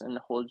franchise and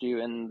hold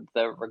you in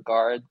the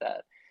regard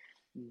that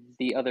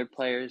the other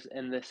players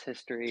in this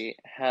history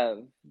have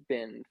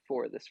been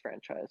for this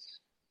franchise.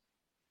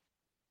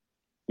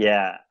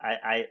 Yeah,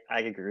 I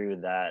agree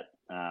with that.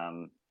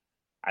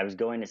 I was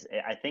going to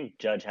say, I think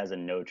Judge has a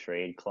no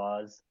trade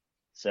clause,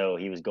 so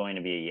he was going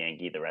to be a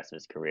Yankee the rest of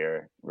his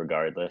career,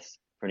 regardless,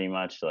 pretty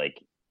much. Like,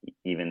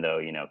 even though,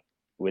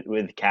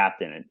 with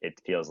captain,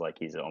 it feels like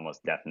he's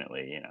almost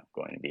definitely,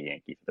 going to be a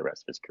Yankee for the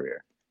rest of his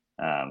career.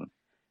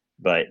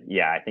 But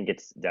yeah, I think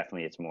it's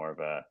more of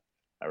a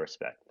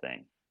respect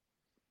thing.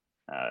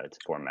 It's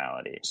a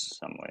formality in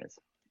some ways.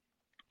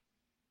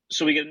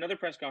 So we get another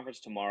press conference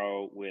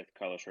tomorrow with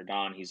Carlos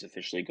Rodon. He's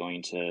officially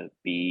going to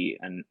be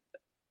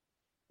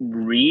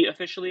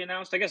re-officially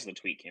announced. I guess the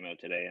tweet came out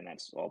today, and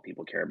that's all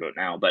people care about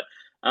now. But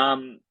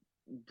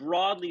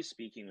broadly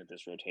speaking, with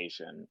this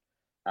rotation,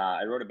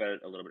 I wrote about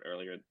it a little bit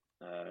earlier.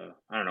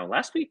 I don't know,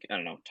 last week? I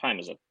don't know. Time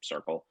is a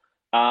circle.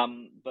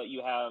 But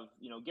you have,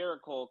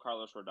 Gerrit Cole,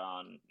 Carlos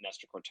Rodon,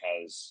 Nestor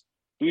Cortez,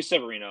 Luis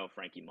Severino,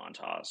 Frankie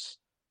Montas.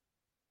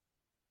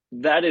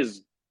 That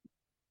has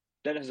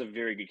a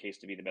very good case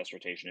to be the best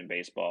rotation in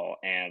baseball,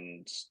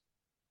 and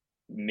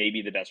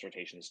maybe the best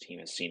rotation this team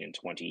has seen in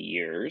 20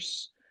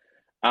 years.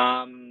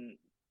 One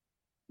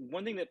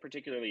thing that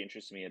particularly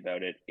interests me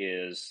about it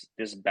is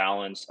this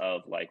balance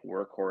of like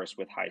workhorse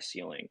with high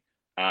ceiling.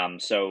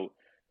 So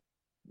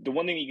the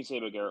one thing you can say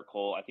about Gerrit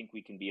Cole, I think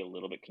we can be a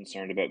little bit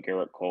concerned about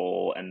Gerrit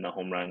Cole and the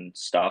home run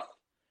stuff.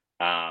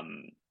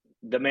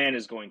 The man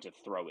is going to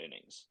throw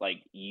innings.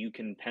 Like, you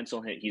can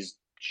pencil him. He's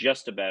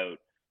just about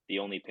the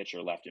only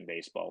pitcher left in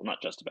baseball.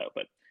 Not just about,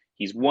 but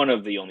he's one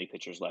of the only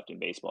pitchers left in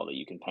baseball that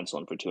you can pencil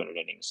in for 200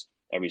 innings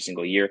every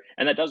single year.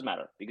 And that does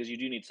matter because you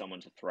do need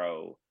someone to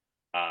throw,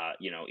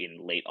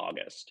 in late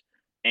August.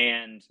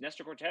 And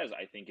Nestor Cortez,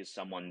 I think, is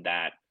someone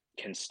that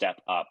can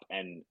step up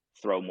and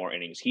throw more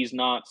innings. He's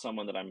not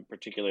someone that I'm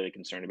particularly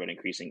concerned about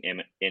increasing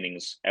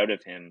innings out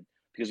of him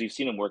because we've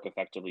seen him work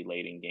effectively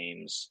late in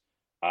games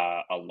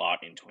a lot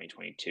in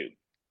 2022.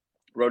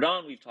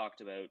 Rodon, we've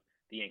talked about.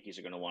 The Yankees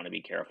are going to want to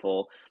be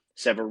careful.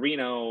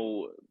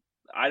 Severino,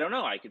 I don't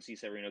know. I could see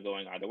Severino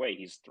going either way.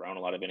 He's thrown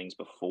a lot of innings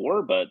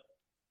before, but,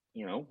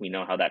 we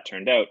know how that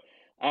turned out.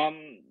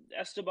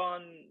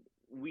 Esteban,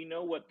 we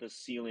know what the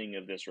ceiling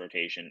of this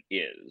rotation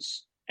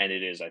is, and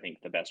it is, I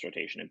think, the best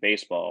rotation in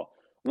baseball.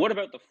 What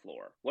about the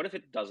floor? What if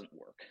it doesn't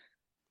work?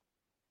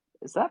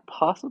 Is that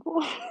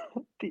possible?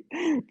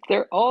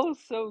 They're all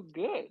so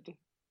good.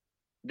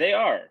 They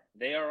are.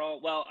 They are all.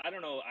 Well, I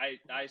don't know.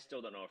 I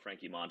still don't know if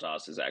Frankie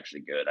Montas is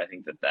actually good. I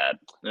think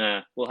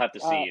that we'll have to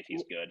see if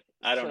he's good.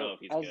 I don't know if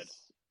he's good.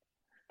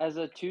 As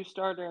a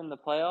two-starter in the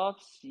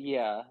playoffs,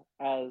 yeah.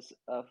 As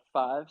a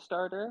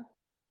five-starter,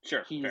 Sure,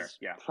 fair. he's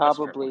Yeah, that's a fair point.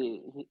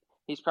 probably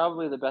he's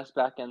probably the best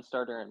back-end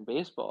starter in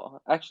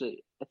baseball.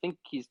 Actually, I think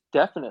he's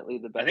definitely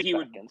the I think best he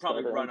would back-end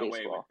probably starter in run away with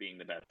baseball. being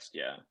the best.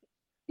 Yeah.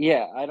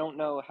 Yeah, I don't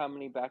know how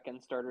many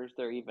back-end starters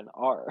there even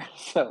are.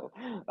 So,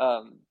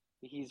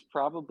 he's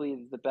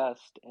probably the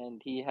best,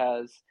 and he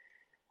has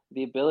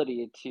the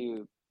ability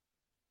to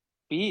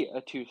be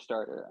a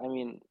two-starter. I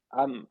mean,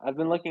 I've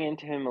been looking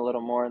into him a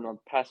little more in the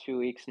past few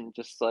weeks and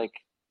just like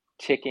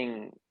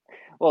ticking,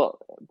 well,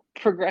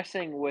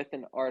 progressing with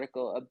an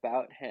article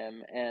about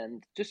him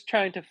and just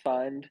trying to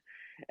find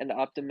an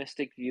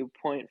optimistic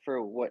viewpoint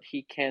for what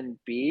he can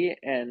be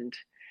and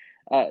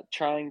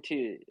trying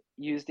to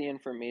use the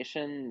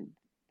information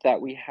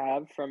that we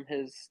have from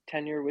his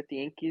tenure with the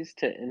Yankees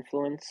to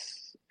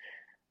influence,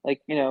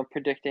 like,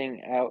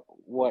 predicting out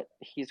what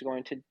he's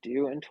going to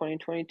do in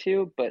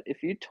 2022. But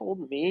if you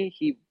told me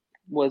he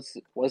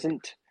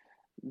wasn't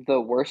the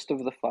worst of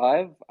the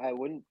five, I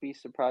wouldn't be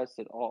surprised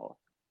at all.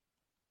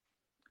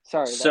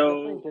 Sorry, that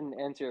definitely So didn't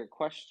answer your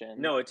question,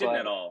 no, it didn't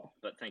at but all.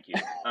 But thank you.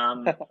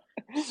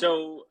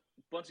 So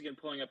once again,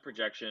 pulling up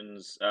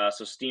projections.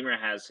 So Steamer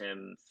has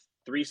him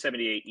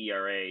 3.78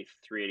 ERA,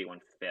 3.81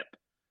 FIP,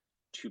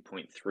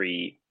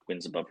 2.3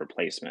 wins above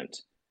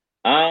replacement.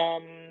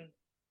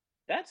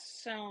 That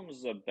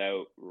sounds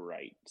about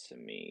right to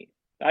me.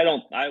 I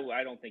don't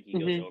think he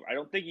goes Mhm. over. I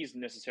don't think he's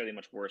necessarily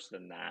much worse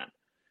than that.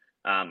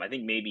 I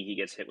think maybe he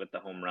gets hit with the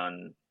home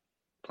run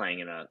playing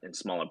in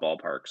smaller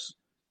ballparks,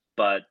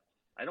 but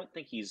I don't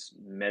think he's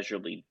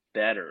measurably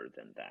better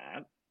than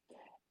that.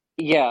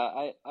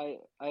 Yeah,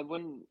 I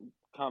wouldn't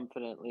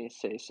confidently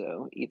say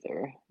so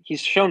either.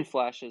 He's shown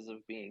flashes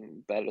of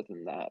being better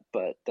than that,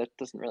 but that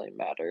doesn't really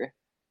matter.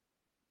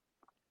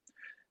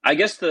 I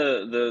guess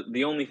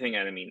the only thing,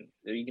 and I mean,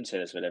 you can say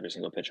this with every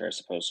single pitcher, I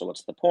suppose. So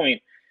what's the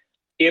point?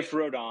 If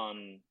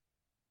Rodon has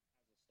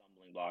a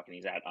stumbling block and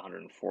he's at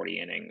 140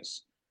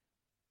 innings,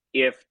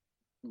 if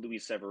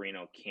Luis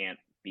Severino can't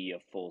be a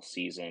full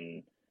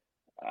season,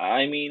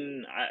 I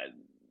mean,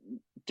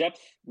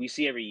 depth we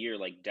see every year.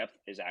 Like depth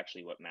is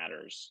actually what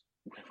matters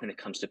when it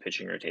comes to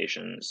pitching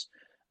rotations.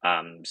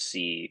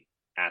 See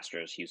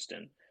Astros,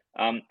 Houston.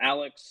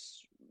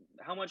 Alex,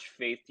 how much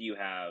faith do you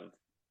have?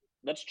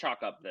 Let's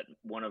chalk up that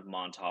one of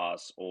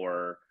Montas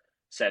or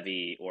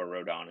Sevy or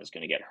Rodon is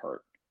going to get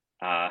hurt.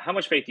 How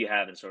much faith do you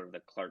have in sort of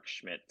the Clark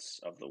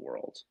Schmidts of the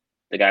world,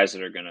 the guys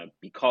that are going to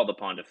be called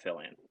upon to fill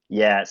in?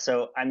 Yeah,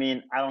 so I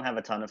mean, I don't have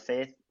a ton of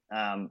faith,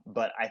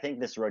 but I think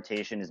this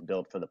rotation is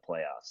built for the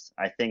playoffs.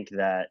 I think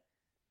that,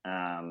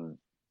 um,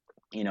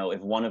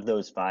 if one of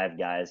those five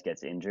guys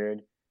gets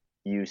injured,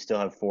 you still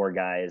have four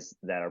guys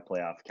that are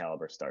playoff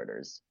caliber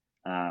starters.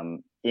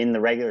 In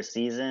the regular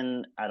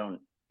season, I don't.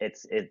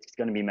 It's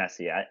going to be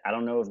messy. I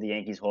don't know if the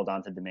Yankees hold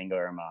on to Domingo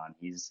Germán.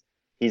 He's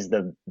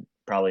the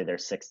probably their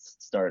sixth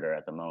starter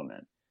at the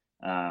moment.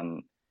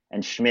 And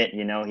Schmidt,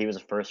 he was a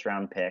first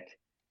round pick.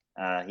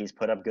 He's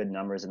put up good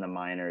numbers in the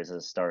minors as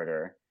a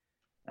starter.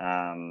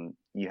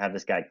 You have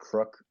this guy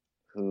Crook,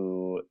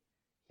 who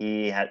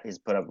he's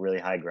put up really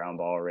high ground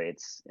ball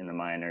rates in the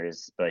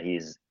minors, but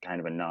he's kind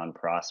of a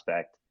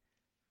non-prospect.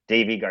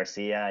 Davy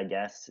Garcia, I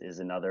guess, is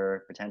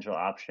another potential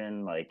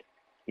option. Like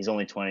he's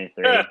only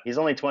 23. He's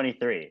only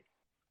 23.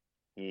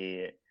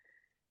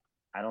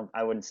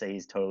 I wouldn't say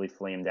he's totally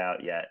flamed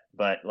out yet,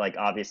 but like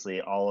obviously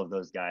all of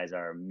those guys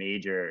are a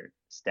major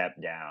step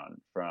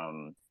down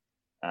from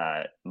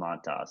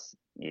Montas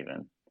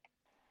even.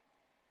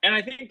 And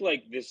I think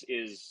like this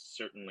is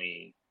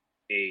certainly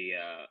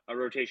a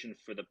rotation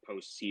for the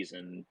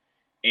postseason.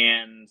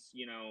 And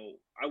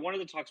I wanted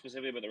to talk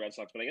specifically about the Red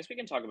Sox, but I guess we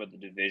can talk about the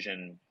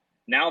division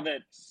now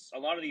that a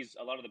lot of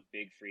the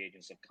big free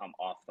agents have come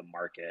off the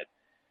market.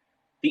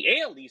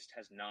 The AL East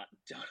has not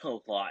done a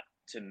lot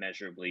to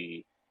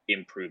measurably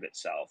improve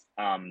itself.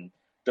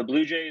 The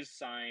Blue Jays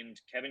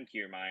signed Kevin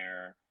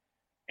Kiermaier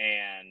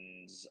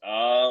and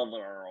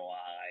otherwise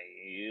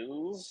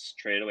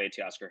traded away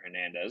Teoscar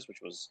Hernandez,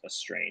 which was a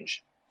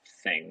strange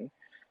thing.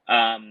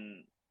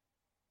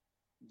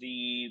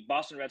 The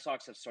Boston Red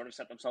Sox have sort of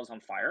set themselves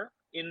on fire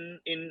in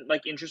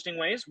like interesting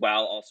ways,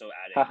 while also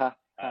adding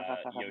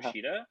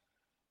Yoshida.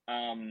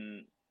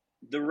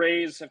 The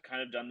Rays have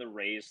kind of done the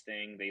Rays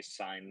thing. They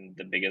signed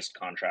the biggest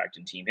contract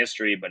in team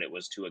history, but it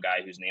was to a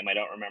guy whose name I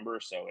don't remember,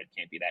 so it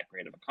can't be that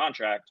great of a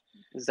contract.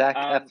 Zach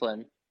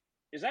Eflin.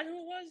 Is that who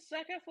it was?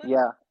 Zach Eflin?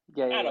 Yeah.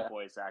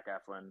 Attaboy, Zach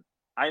Eflin.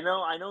 I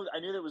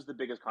knew that was the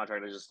biggest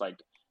contract. I just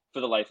like, for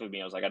the life of me,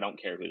 I was like, I don't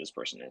care who this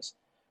person is.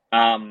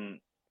 The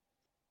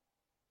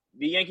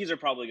Yankees are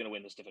probably going to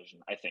win this division,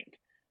 I think.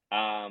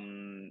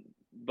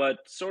 But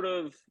sort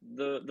of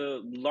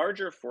the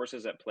larger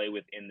forces at play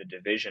within the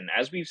division,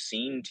 as we've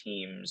seen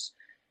teams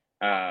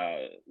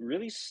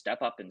really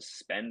step up and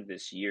spend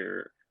this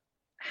year,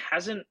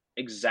 hasn't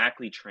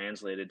exactly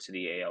translated to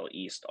the AL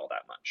East all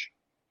that much.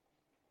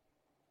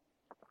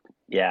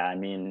 Yeah, I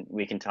mean,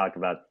 we can talk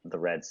about the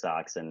Red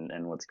Sox and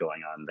what's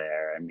going on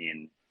there. I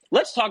mean,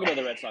 Let's talk about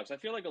the Red Sox. I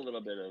feel like a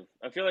little bit of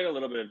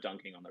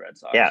dunking on the Red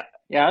Sox. Yeah.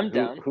 Yeah, I'm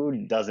down.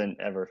 Who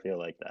doesn't ever feel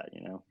like that,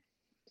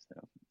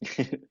 So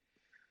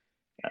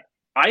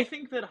I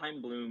think that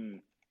Chaim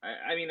Bloom,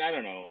 I mean, I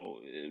don't know,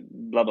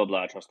 blah, blah,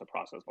 blah, trust the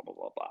process, blah, blah,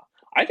 blah, blah.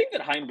 I think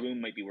that Chaim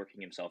Bloom might be working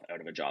himself out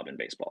of a job in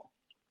baseball.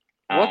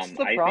 What's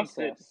the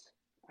process?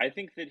 I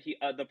think that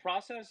the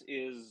process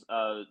is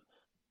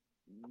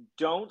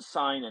don't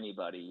sign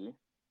anybody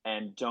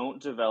and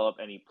don't develop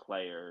any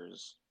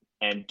players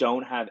and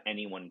don't have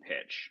anyone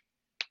pitch.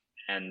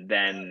 And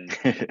then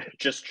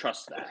just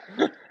trust that.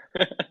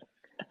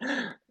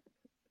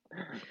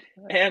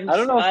 And I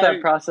don't know if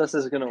that process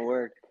is going to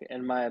work,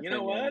 in my opinion. You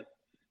know what?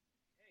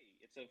 Hey,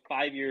 it's a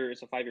 5-year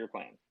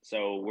plan.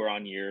 So we're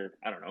on year,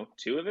 I don't know,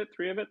 2 of it,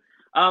 3 of it.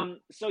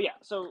 So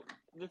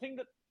the thing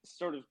that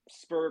sort of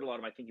spurred a lot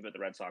of my thinking about the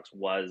Red Sox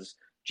was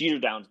Jeter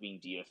Downs being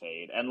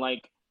DFA'd. And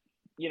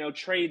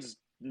trades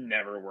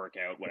never work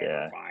out,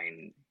 whatever,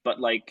 fine. But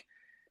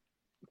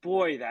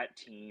boy, that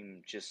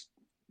team just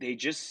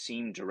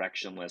seem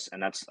directionless.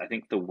 And that's, I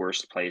think, the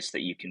worst place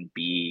that you can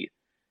be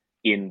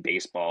in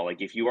baseball.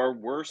 If you are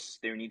worse,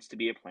 there needs to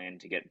be a plan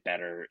to get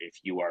better. If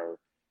you are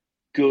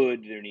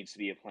good, there needs to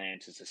be a plan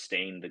to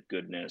sustain the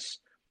goodness.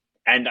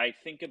 And I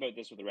think about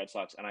this with the Red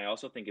Sox, and I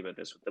also think about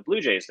this with the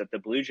Blue Jays, that the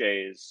Blue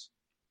Jays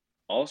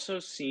also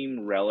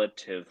seem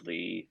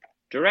relatively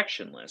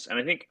directionless. And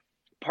I think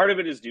part of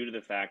it is due to the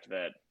fact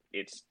that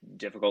it's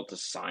difficult to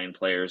sign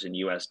players in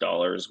US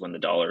dollars when the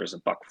dollar is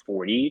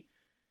 $1.40.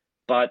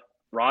 But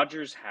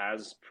Rogers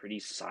has pretty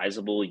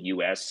sizable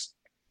US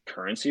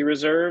currency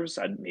reserves.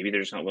 Maybe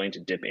they're just not willing to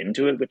dip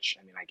into it, which,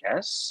 I mean, I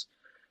guess.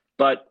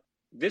 But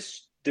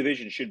this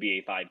division should be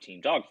a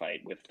 5-team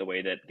dogfight with the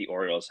way that the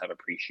Orioles have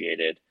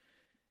appreciated,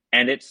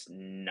 and it's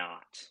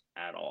not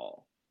at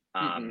all.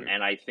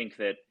 And I think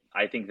that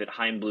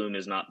Chaim Bloom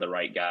is not the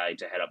right guy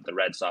to head up the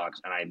Red Sox,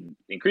 and I'm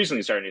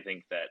increasingly starting to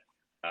think that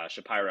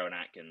Shapiro and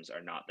Atkins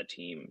are not the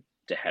team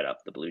to head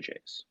up the Blue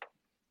Jays.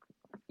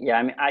 Yeah,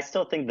 I mean, I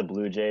still think the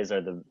Blue Jays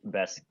are the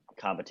best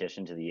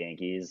competition to the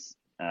Yankees.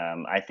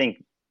 I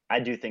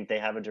do think they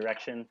have a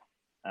direction.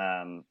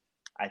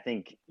 I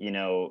think,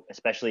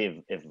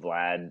 especially if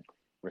Vlad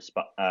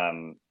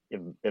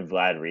if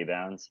Vlad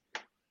rebounds,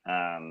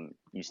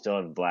 you still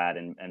have Vlad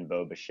and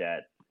Bo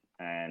Bichette,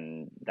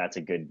 and that's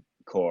a good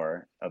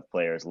core of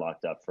players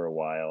locked up for a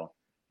while.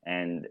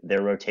 And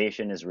their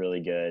rotation is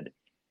really good.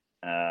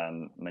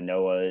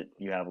 Manoah,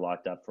 you have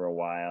locked up for a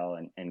while,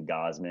 and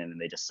Gosman,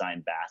 and they just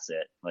signed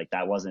Bassett.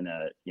 That wasn't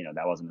a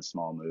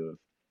small move.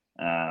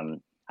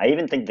 I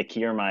even think the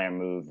Kiermaier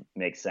move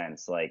makes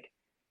sense.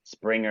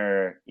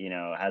 Springer,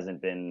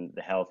 hasn't been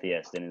the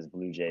healthiest in his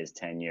Blue Jays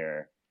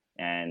tenure,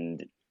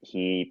 and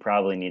he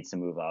probably needs to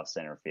move off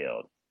center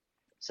field.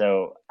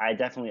 So I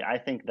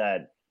think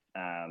that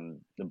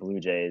the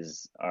Blue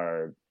Jays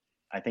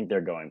I think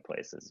they're going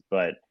places,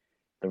 but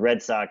the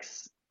Red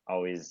Sox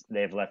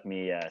they've left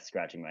me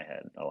scratching my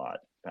head a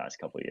lot the past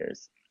couple of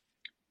years.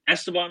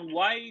 Esteban,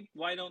 why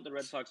don't the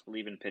Red Sox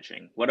believe in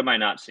pitching? What am I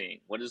not seeing?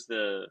 What is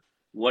the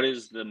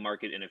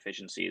market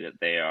inefficiency that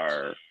they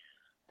are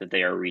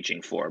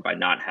reaching for by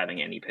not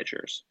having any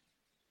pitchers?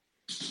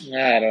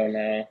 I don't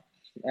know.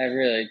 I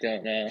really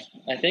don't know.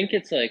 I think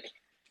it's Nick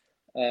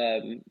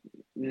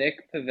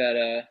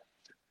Pivetta,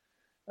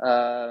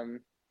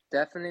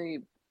 definitely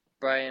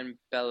Brian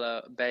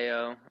Bello,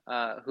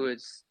 who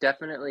is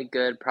definitely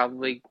good,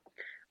 probably,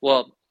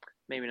 well,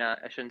 maybe not,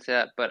 I shouldn't say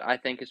that, but I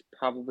think is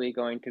probably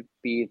going to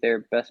be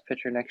their best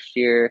pitcher next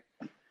year.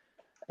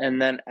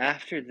 And then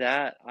after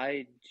that,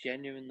 I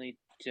genuinely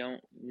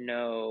don't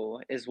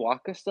know. Is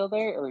Waka still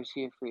there, or is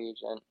he a free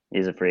agent?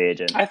 He's a free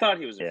agent. I thought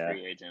he was a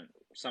free agent.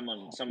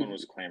 Someone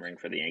was clamoring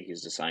for the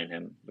Yankees to sign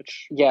him,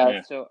 which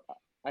So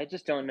I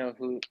just don't know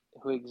who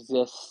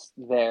exists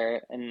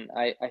there, and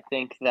I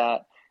think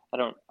that I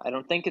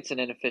don't think it's an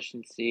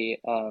inefficiency.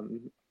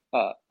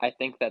 I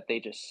think that they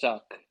just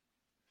suck.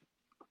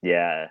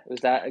 Yeah.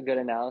 Was that a good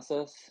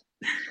analysis?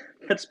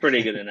 That's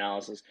pretty good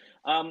analysis.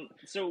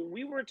 So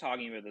we were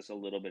talking about this a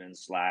little bit in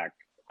Slack,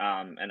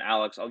 and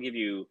Alex, I'll give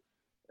you.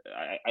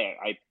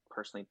 I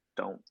personally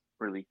don't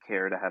really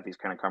care to have these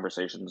kind of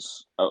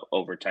conversations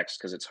over text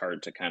because it's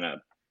hard to kind of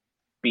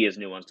be as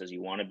nuanced as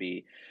you want to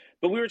be.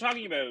 But we were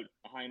talking about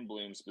Chaim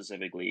Bloom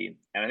specifically,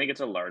 and I think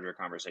it's a larger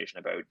conversation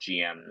about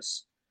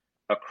GMs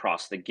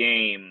across the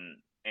game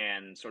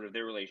and sort of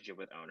their relationship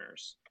with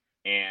owners.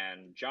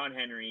 And John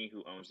Henry,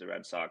 who owns the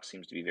Red Sox,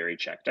 seems to be very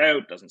checked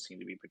out, doesn't seem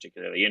to be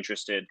particularly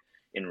interested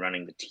in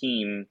running the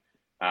team.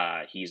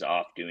 He's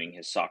off doing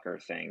his soccer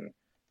thing,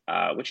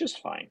 which is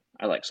fine.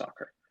 I like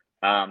soccer.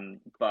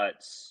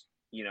 But,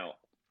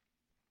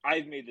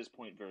 I've made this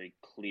point very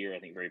clear, I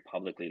think very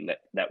publicly,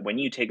 that when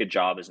you take a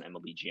job as an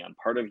MLB GM,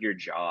 part of your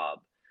job,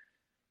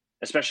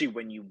 especially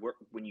when you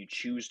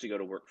choose to go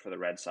to work for the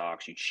Red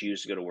Sox, you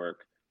choose to go to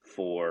work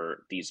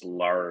for these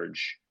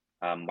large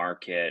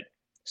market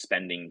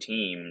spending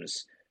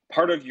teams,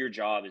 part of your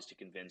job is to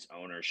convince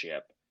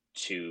ownership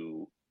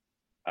to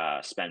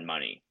spend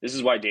money. This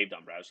is why Dave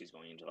Dombrowski is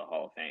going into the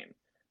Hall of Fame.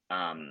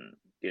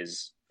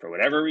 is for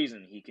whatever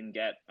reason he can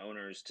get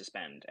owners to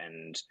spend,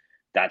 and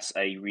that's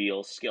a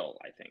real skill,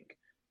 I think.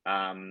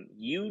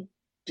 You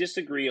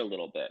disagree a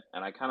little bit,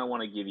 and I kind of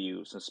want to give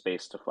you some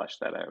space to flesh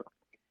that out.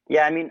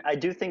 Yeah, I mean, I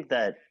do think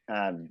that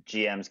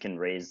GMs can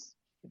raise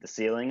the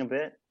ceiling a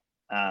bit,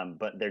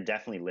 but they're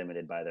definitely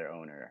limited by their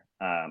owner,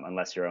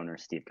 unless your owner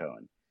is Steve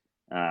Cohen.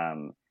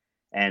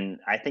 And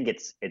I think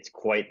it's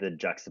quite the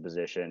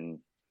juxtaposition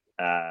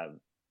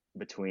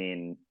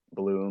between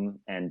Bloom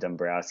and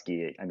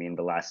Dombrowski. I mean,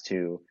 the last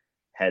two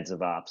heads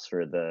of ops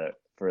for the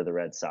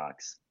Red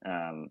Sox,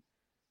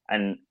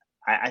 and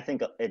I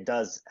think it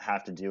does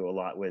have to do a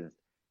lot with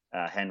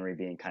Henry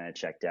being kind of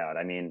checked out.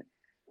 I mean,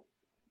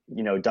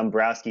 you know,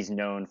 Dombrowski's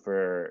known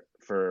for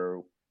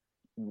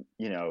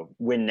you know,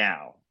 win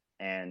now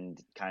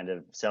and kind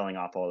of selling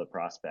off all the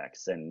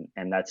prospects, and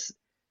that's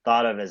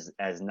thought of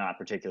as not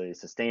particularly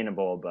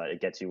sustainable, but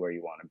it gets you where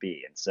you want to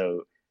be. And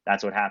so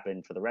that's what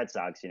happened for the Red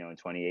Sox, you know, in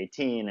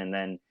 2018. And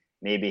then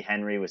maybe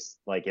Henry was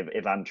like,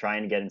 if I'm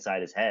trying to get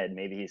inside his head,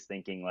 maybe he's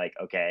thinking like,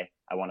 okay,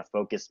 I want to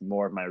focus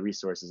more of my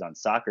resources on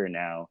soccer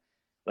now.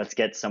 Let's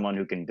get someone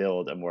who can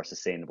build a more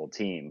sustainable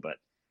team. But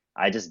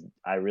I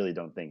really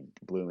don't think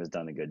Bloom has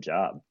done a good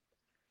job.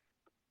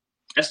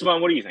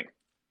 Esteban, what do you think?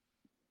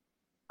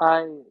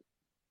 I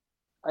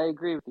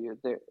agree with you.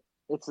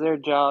 It's their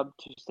job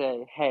to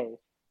say, hey,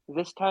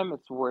 this time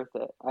it's worth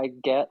it. I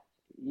get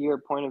your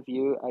point of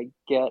view. I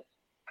get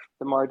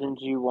the margins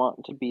you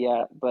want to be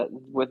at, but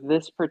with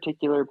this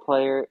particular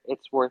player,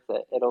 it's worth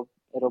it. It'll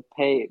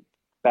pay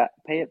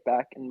it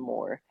back and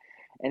more.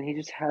 And he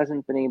just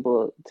hasn't been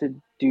able to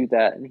do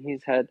that. And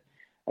he's had,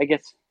 I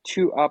guess,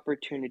 two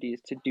opportunities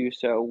to do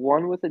so.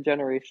 One with a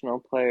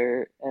generational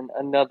player and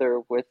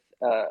another with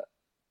a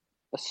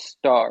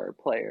star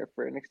player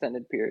for an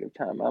extended period of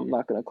time. I'm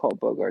not going to call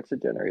Bogaerts a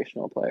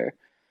generational player.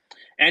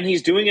 And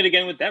he's doing it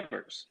again with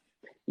Devers.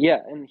 Yeah,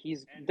 and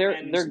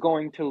they're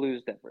going to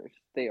lose Devers.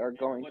 They are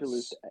going to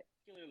lose. What's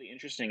particularly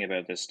interesting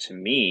about this to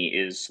me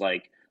is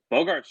like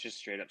Bogaerts just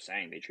straight up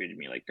saying they treated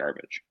me like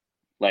garbage.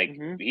 Like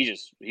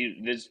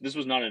this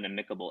was not an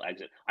amicable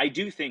exit. I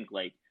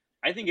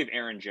think if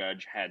Aaron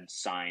Judge had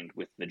signed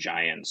with the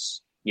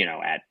Giants, you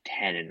know, at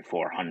 10 and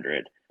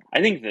 400, I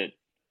think that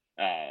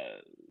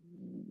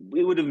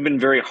it would have been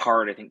very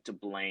hard, I think, to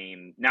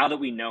blame, now that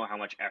we know how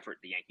much effort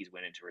the Yankees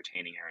went into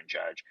retaining Aaron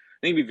Judge.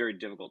 I think it'd be very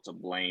difficult to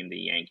blame the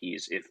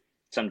Yankees if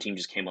some team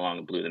just came along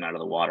and blew them out of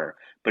the water.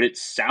 But it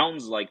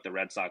sounds like the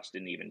Red Sox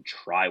didn't even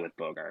try with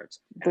Bogaerts.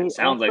 And it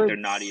sounds like they're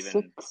not even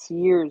 6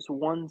 years,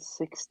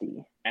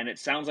 160. And it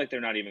sounds like they're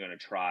not even going to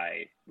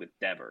try with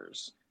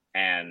Devers.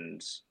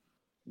 And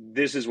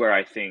this is where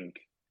I think,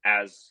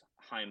 as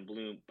Chaim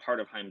Bloom,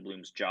 part of Chaim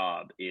Bloom's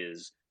job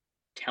is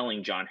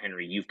telling John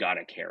Henry, you've got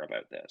to care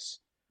about this.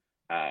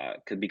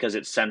 Because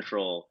it's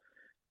central,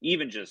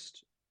 even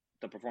just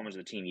the performance of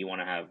the team. You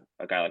want to have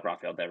a guy like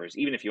Rafael Devers,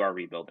 even if you are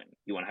rebuilding,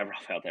 you want to have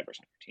Rafael Devers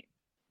on your team.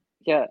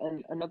 Yeah,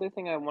 and another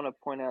thing I want to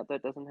point out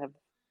that doesn't have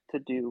to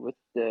do with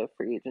the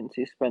free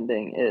agency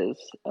spending is,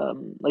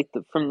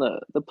 from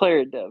the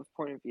player dev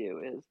point of view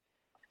is,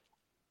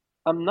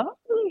 I'm not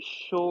really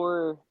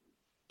sure.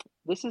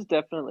 This is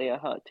definitely a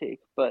hot take,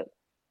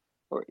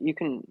 or you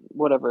can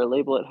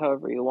label it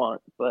however you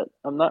want, but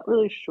I'm not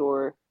really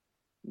sure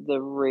the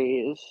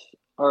Rays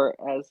are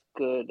as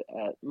good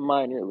at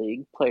minor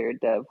league player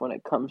dev when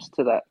it comes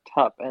to that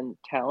top end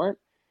talent.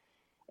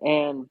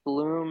 And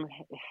Bloom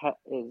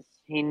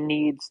he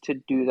needs to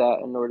do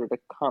that in order to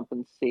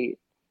compensate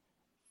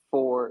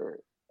for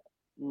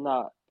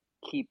not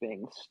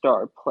keeping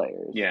star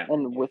players. Yeah.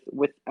 And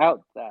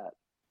without that,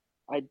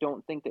 I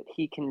don't think that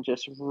he can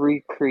just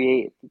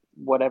recreate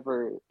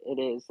whatever it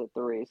is that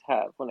the Rays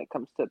have when it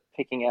comes to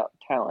picking out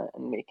talent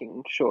and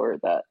making sure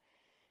that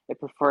it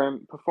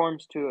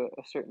performs to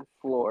a certain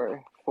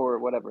floor for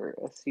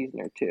a season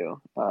or two.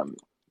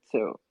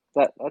 So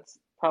that's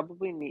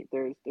probably neat.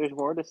 There's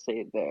more to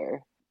say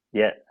there.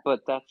 Yeah.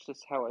 But that's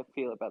just how I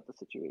feel about the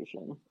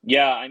situation.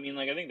 Yeah, I mean,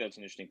 I think that's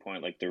an interesting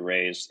point. Like the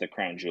Rays, the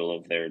crown jewel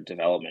of their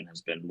development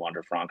has been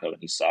Wander Franco,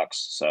 and he sucks.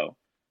 So,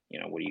 you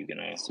know, what are you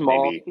gonna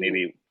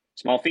maybe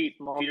small feet?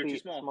 Feet are too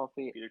small. Small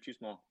feet. Feet are too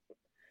small.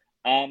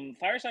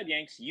 Fireside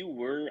Yanks, you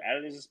were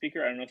added as a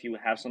speaker. I don't know if you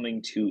have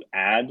something to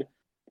add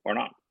or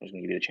not. I was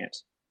going to give you the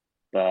chance.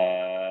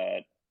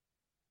 But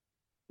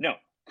no,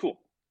 cool.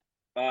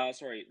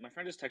 Sorry, my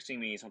friend is texting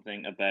me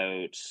something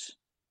about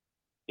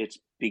it's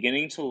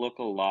beginning to look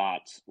a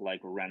lot like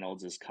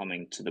Reynolds is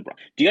coming to the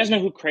Bronx. Do you guys know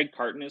who Craig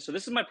Carton is? So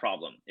this is my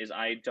problem, is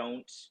I'm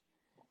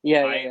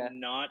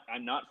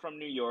not from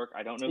New York.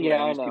 I don't know who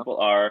any of these people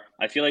are.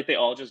 I feel like they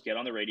all just get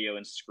on the radio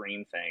and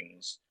scream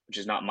things, which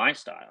is not my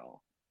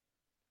style.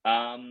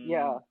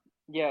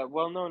 Yeah,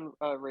 well-known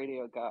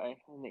radio guy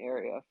in the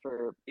area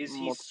for is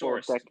he multiple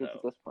sourced, decades though?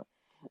 at this point.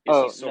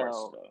 Is he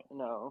sourced,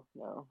 no.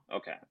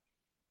 Okay.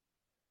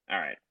 All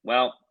right.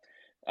 Well,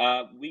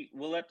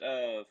 we'll let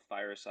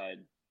Fireside,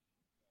 and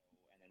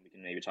then we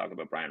can maybe talk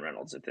about Brian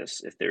Reynolds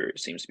if there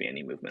seems to be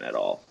any movement at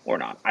all or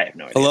not. I have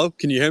no idea. Hello,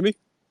 can you hear me?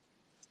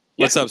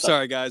 What's up?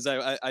 Sorry, guys.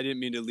 I didn't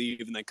mean to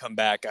leave and then come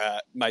back.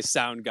 My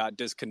sound got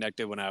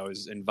disconnected when I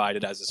was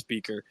invited as a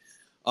speaker.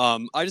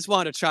 I just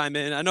wanted to chime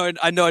in. I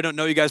know I don't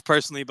know you guys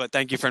personally, but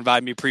thank you for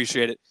inviting me.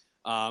 Appreciate it.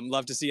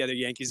 Love to see other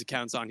Yankees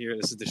accounts on here.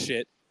 This is the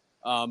shit.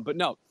 But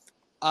no,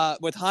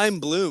 with Chaim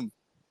Bloom,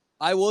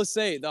 I will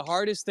say the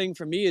hardest thing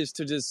for me is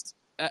to just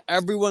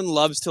everyone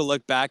loves to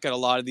look back at a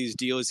lot of these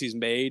deals he's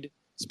made,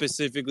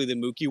 specifically the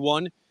Mookie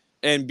one,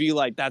 and be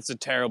like, that's a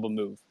terrible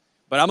move.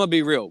 But I'm going to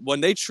be real. When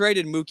they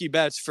traded Mookie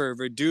Betts for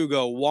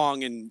Verdugo,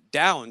 Wong, and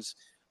Downs,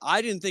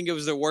 I didn't think it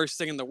was the worst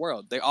thing in the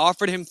world. They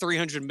offered him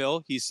 $300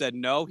 million. He said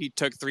no. He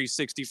took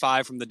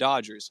 $365 from the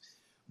Dodgers.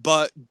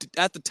 But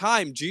at the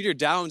time, Jeter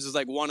Downs is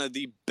like one of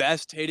the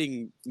best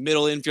hitting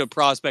middle infield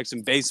prospects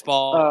in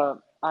baseball.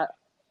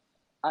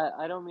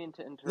 I don't mean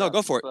to interrupt. No,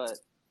 go for it.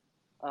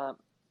 But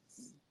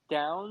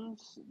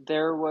Downs,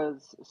 there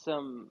was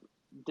some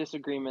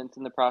disagreements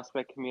in the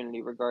prospect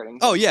community regarding him.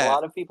 Oh, yeah. A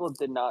lot of people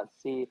did not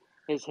see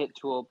his hit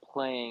tool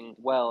playing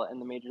well in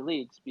the major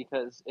leagues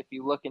because if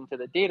you look into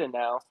the data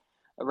now,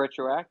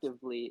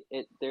 retroactively,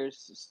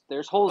 there's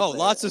holes. Oh, there,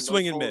 lots of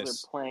swing and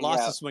miss.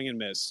 Lots out. of swing and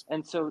miss.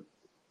 And so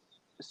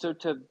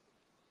to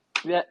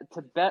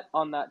bet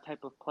on that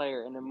type of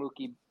player in a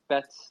Mookie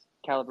Betts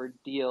caliber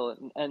deal,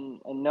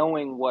 and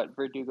knowing what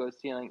Verdugo's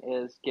ceiling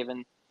is,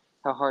 given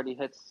how hard he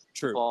hits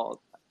the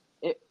ball,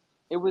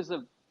 it was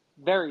a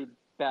very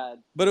bad.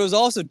 But it was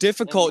also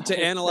difficult to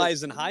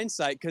analyze in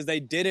hindsight because they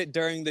did it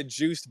during the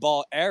juiced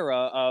ball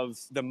era of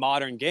the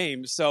modern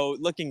game. So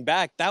looking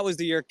back, that was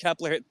the year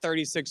Kepler hit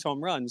 36 home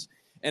runs.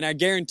 And I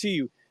guarantee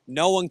you,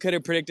 no one could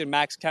have predicted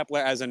Max Kepler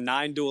as a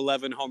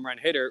 9-11 home run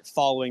hitter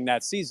following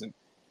that season.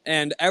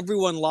 And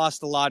everyone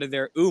lost a lot of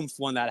their oomph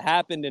when that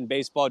happened, and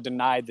baseball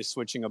denied the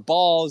switching of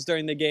balls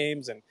during the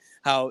games and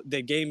how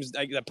the games,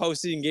 like the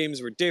postseason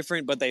games were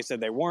different, but they said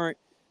they weren't.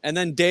 And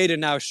then data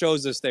now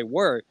shows us they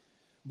were.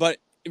 But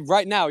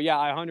right now, yeah,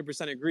 I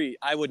 100% agree.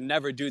 I would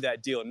never do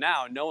that deal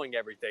now, knowing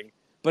everything.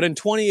 But in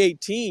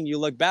 2018, you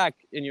look back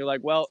and you're like,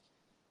 well,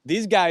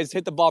 these guys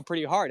hit the ball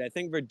pretty hard. I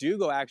think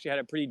Verdugo actually had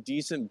a pretty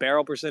decent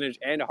barrel percentage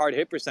and a hard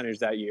hit percentage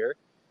that year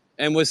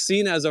and was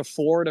seen as a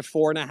 4 to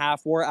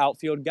 4.5 WAR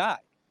outfield guy.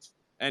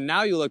 And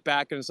now you look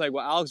back and it's like,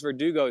 well, Alex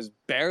Verdugo is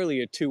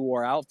barely a 2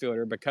 WAR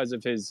outfielder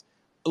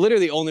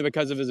literally only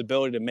because of his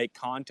ability to make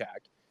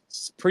contact.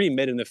 It's pretty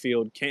mid in the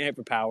field, can't hit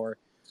for power.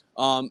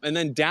 And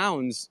then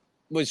Downs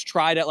was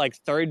tried at like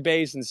third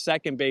base and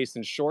second base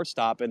and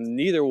shortstop, and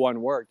neither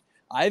one worked.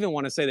 I even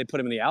want to say they put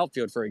him in the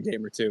outfield for a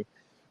game or two.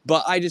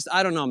 But I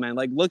don't know, man.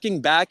 Like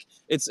looking back,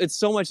 it's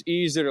so much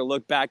easier to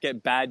look back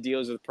at bad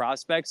deals with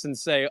prospects and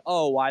say,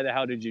 oh, why the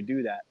hell did you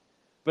do that?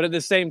 But at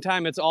the same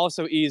time, it's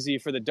also easy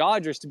for the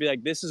Dodgers to be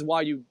like, this is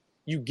why you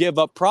give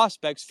up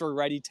prospects for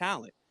ready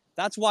talent.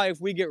 That's why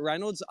if we get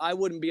Reynolds, I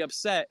wouldn't be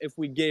upset if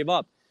we gave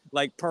up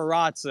like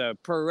Peraza,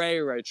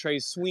 Pereira, Trey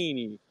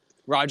Sweeney,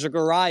 Roger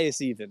Arias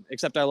even,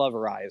 except I love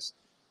Arias.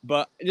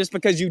 But just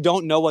because you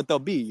don't know what they'll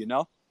be, you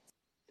know?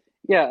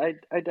 Yeah,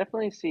 I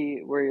definitely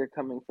see where you're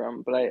coming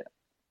from, but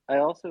I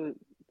also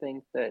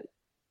think that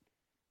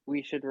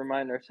we should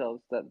remind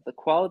ourselves that the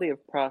quality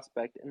of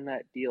prospect in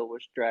that deal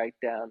was dragged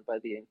down by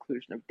the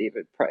inclusion of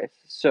David Price.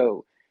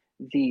 So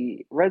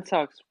the Red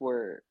Sox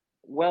were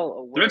well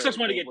aware. The Red Sox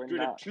wanted to get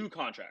rid of 2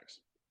 contracts.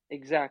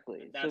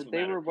 Exactly. So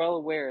they were well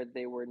aware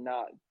they were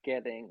not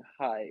getting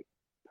high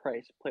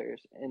price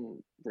players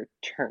in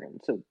return.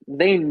 So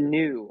they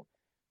 100%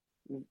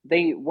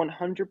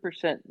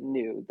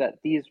 knew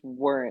that these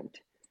weren't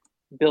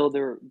build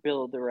your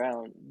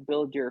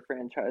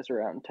franchise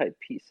around type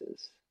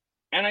pieces.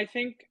 And I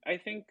think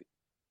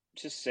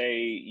to say,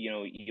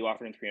 you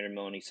offered him $300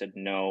 million, he said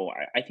no.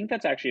 I think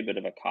that's actually a bit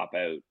of a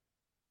cop-out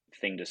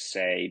thing to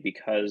say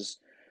because,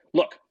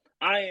 look,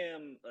 I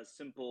am a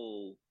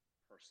simple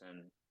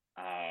person.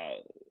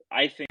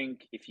 I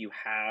think if you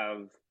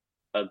have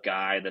a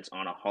guy that's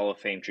on a Hall of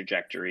Fame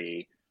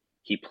trajectory,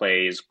 he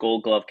plays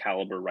Gold Glove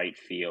caliber right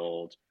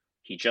field,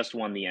 he just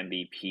won the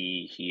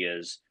MVP, he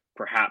is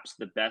perhaps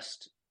the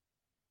best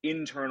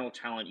internal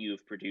talent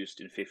you've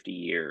produced in 50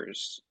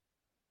 years,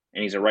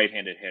 and he's a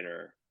right-handed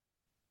hitter,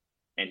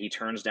 and he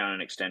turns down an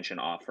extension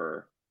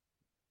offer.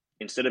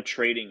 Instead of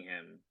trading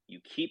him, you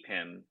keep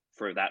him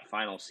for that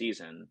final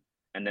season,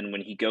 and then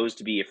when he goes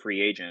to be a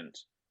free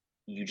agent,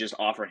 you just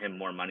offer him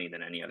more money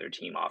than any other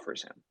team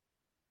offers him.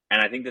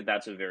 And I think that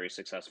that's a very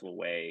successful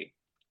way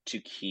to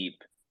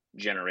keep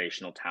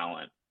generational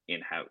talent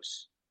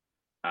in-house.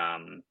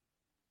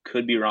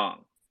 Could be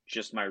wrong.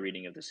 Just my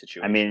reading of the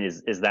situation. I mean,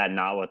 is that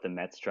not what the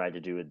Mets tried to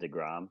do with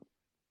DeGrom?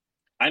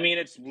 I mean,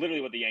 it's literally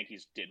what the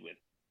Yankees did with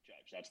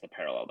Judge. That's the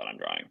parallel that I'm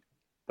drawing.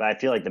 But I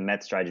feel like the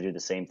Mets tried to do the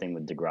same thing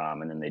with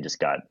DeGrom, and then they just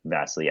got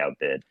vastly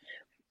outbid.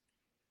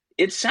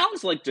 It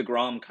sounds like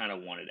DeGrom kind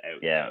of wanted out,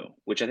 though,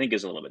 which I think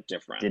is a little bit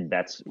different. Did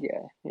Betts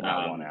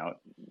not want out?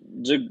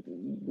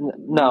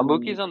 No,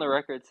 Mookie's on the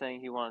record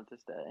saying he wanted to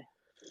stay.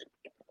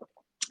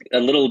 A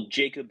little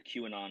Jacob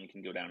QAnon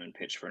can go down and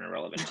pitch for an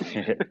irrelevant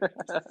team.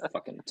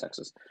 Fucking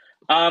Texas.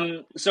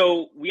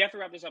 So we have to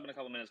wrap this up in a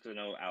couple minutes because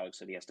I know Alex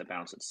said he has to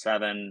bounce at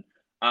 7.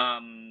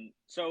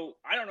 So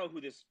I don't know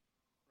who this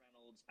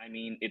Reynolds. I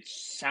mean, it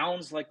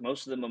sounds like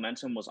most of the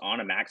momentum was on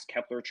a Max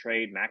Kepler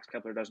trade. Max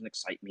Kepler doesn't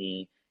excite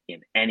me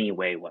in any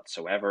way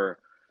whatsoever.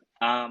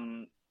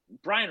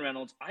 Brian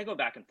Reynolds, I go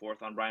back and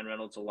forth on Brian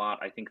Reynolds a lot.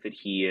 I think that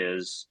he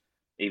is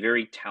a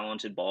very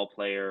talented ball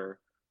player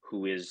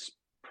who is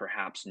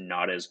perhaps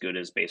not as good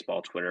as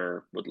baseball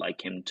Twitter would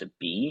like him to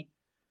be.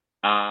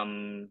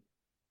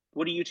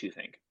 What do you two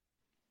think?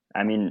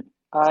 I mean,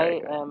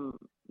 I am.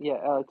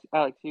 Yeah,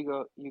 Alex, you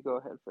go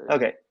ahead first.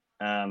 Okay.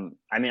 I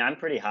mean, I'm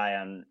pretty high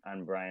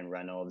on Brian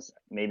Reynolds.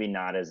 Maybe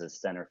not as a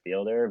center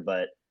fielder,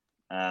 but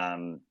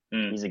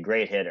he's a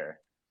great hitter.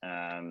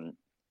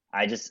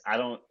 I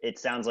don't. It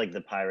sounds like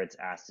the Pirates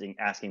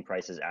asking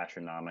price is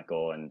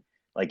astronomical, and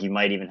like you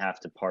might even have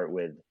to part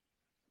with,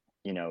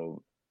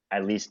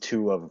 at least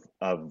two of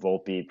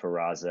Volpe,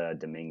 Peraza,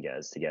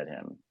 Dominguez to get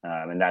him,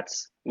 and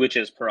that's which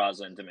is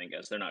Peraza and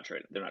Dominguez. They're not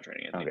trading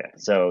anything. Okay,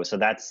 so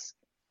that's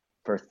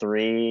for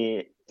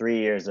three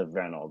years of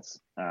Reynolds,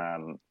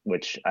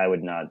 which I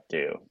would not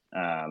do.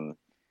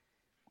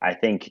 I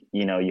think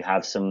you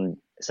have some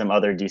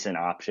other decent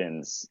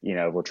options.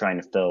 We're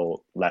trying to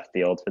fill left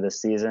field for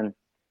this season.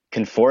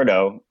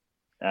 Conforto,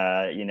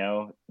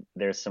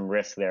 there's some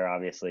risk there,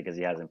 obviously, because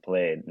he hasn't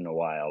played in a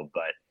while,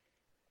 but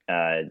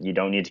you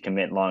don't need to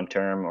commit long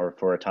term or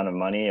for a ton of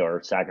money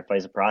or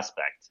sacrifice a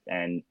prospect.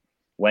 And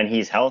when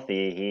he's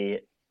healthy, he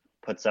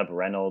puts up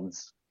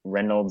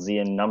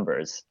Reynoldsian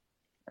numbers.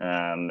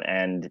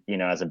 And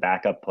as a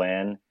backup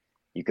plan,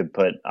 you could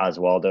put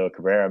Oswaldo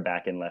Cabrera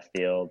back in left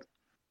field.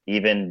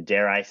 Even,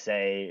 dare I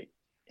say,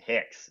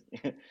 Hicks.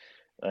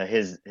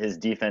 His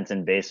defense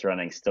and base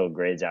running still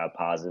grades out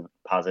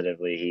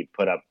positively. He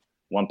put up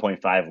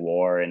 1.5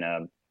 WAR in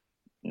a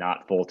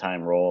not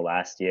full-time role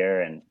last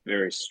year, and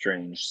very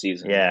strange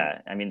season.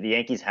 Yeah, I mean the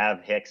Yankees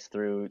have Hicks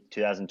through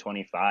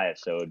 2025,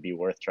 so it'd be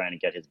worth trying to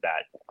get his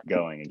bat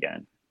going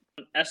again.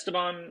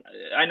 Esteban,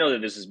 I know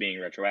that this is being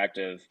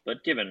retroactive,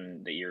 but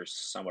given that you're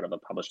somewhat of a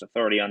published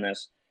authority on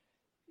this,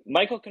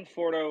 Michael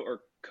Conforto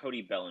or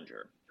Cody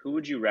Bellinger, who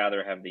would you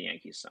rather have the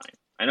Yankees sign?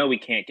 I know we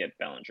can't get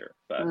Bellinger,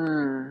 but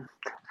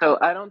So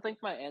I don't think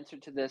my answer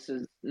to this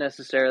is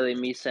necessarily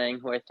me saying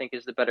who I think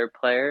is the better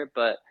player,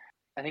 but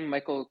I think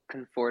Michael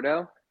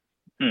Conforto,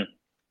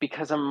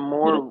 because I'm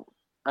more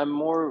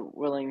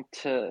willing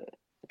to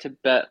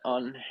bet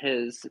on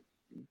his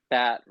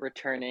bat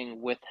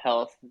returning with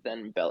health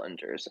than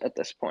Bellinger's at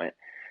this point.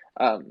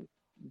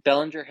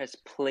 Bellinger has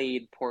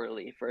played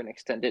poorly for an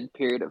extended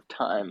period of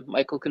time.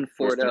 Michael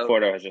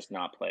Conforto has just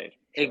not played.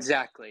 Sure.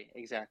 Exactly.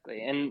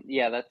 And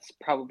yeah, that's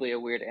probably a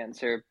weird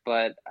answer,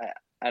 but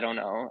I don't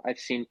know. I've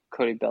seen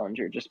Cody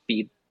Bellinger just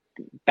be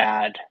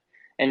bad.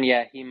 And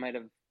yeah, he might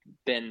have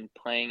been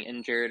playing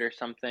injured or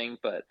something,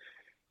 but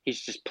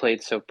he's just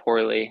played so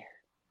poorly.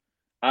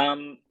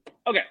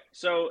 Okay,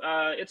 so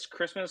it's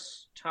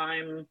Christmas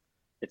time.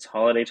 It's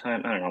holiday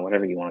time. I don't know,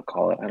 whatever you want to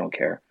call it. I don't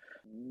care.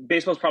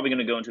 Baseball's probably going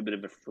to go into a bit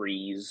of a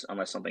freeze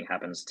unless something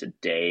happens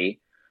today.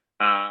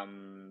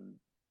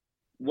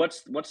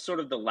 What's sort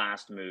of the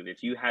last move?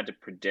 If you had to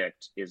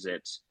predict, is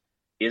it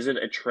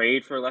a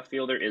trade for a left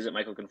fielder? Is it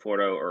Michael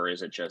Conforto, or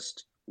is it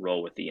just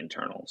roll with the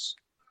internals?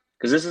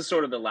 Because this is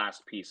sort of the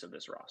last piece of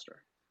this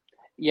roster.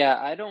 Yeah,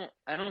 I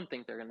don't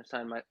think they're going to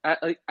sign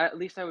at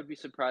least I would be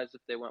surprised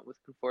if they went with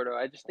Conforto.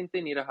 I just think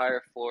they need a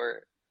higher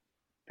floor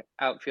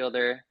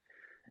outfielder,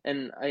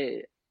 and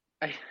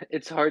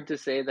it's hard to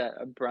say that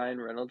a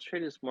Brian Reynolds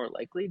trade is more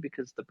likely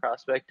because the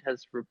prospect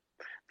has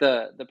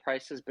the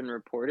price has been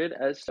reported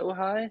as so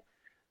high,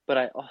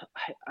 but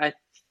I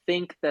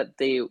think that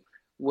they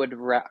would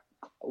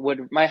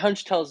my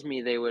hunch tells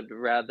me they would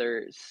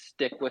rather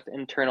stick with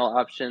internal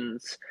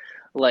options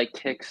like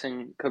Hicks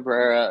and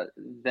Cabrera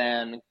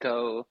than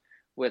go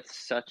with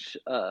such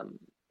a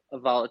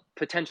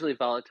potentially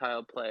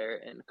volatile player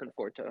in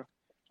Conforto.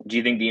 Do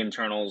you think the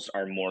internals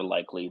are more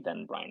likely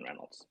than Brian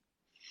Reynolds?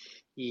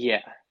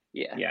 Yeah.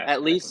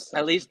 At least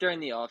during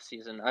the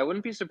offseason. I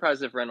wouldn't be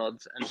surprised if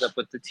Reynolds ends up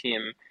with the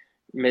team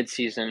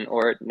mid-season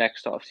or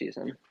next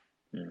offseason.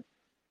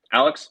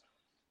 Alex?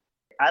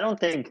 I don't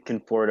think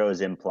Conforto is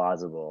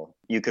implausible.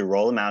 You could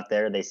roll him out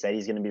there. They said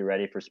he's going to be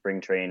ready for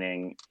spring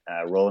training.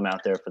 Roll him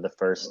out there for the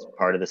first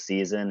part of the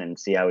season and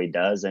see how he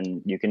does.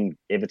 And you can,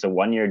 if it's a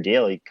 1-year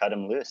deal, you cut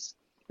him loose.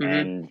 Mm-hmm.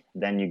 And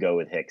then you go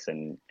with Hicks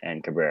and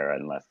Cabrera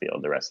in left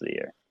field the rest of the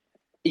year.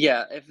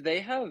 Yeah, if they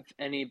have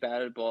any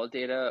batted ball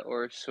data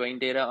or swing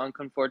data on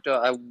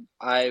Conforto,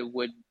 I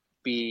would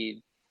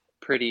be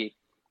pretty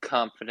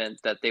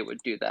confident that they would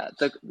do that.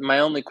 My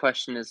only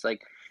question is,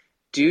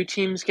 do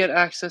teams get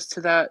access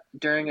to that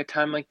during a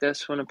time like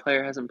this when a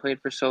player hasn't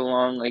played for so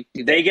long?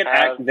 They get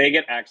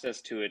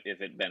access to it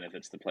if it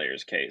benefits the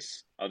player's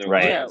case.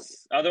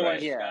 Otherwise,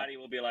 Scotty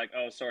will be like,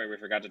 "Oh, sorry, we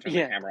forgot to turn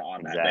the camera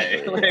on that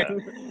day."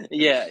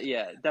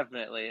 Yeah,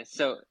 definitely.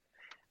 So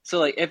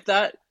if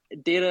that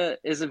data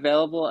is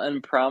available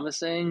and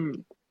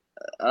promising,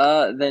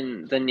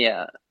 then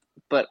yeah.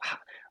 But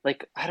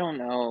I don't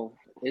know.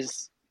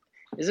 Is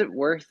it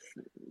worth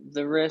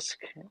the risk?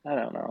 I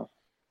don't know.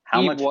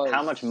 How He much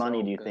was money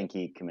so do you good. think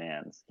he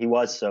commands? He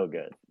was so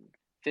good.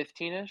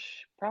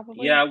 15-ish,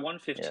 probably. Yeah, Yeah.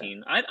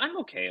 115. I'm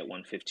okay at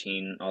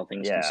 115, all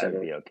things Yeah, I would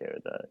considered. be okay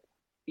with that.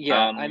 Yeah,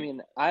 I Um,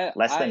 mean,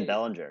 Less than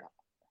Bellinger.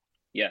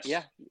 yes.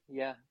 yeah,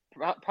 yeah,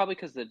 probably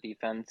because the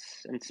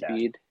defense and Yeah.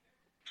 speed.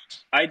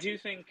 I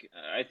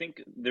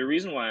think the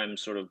reason why I'm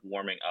sort of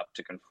warming up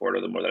to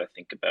Conforto the more that I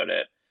think about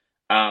it,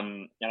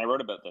 and I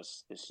wrote about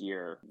this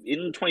year.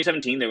 In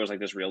 2017, there was like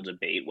this real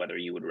debate whether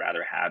you would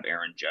rather have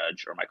Aaron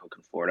Judge or Michael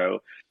Conforto.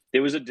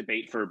 There was a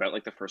debate for about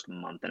like the first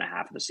month and a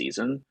half of the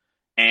season,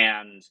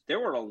 and there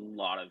were a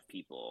lot of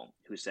people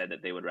who said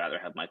that they would rather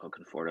have Michael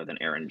Conforto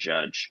than Aaron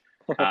Judge,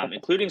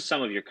 including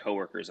some of your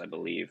coworkers, I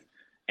believe.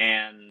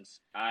 And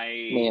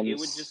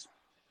Names.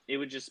 it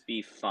would just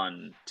be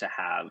fun to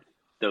have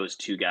those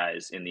two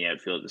guys in the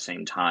outfield at the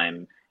same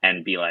time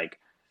and be like,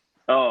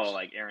 oh,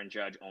 like Aaron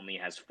Judge only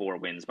has 4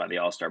 wins by the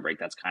All-Star break.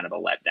 That's kind of a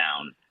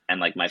letdown. And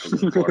like Michael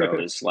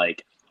Conforto is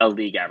like a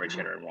league average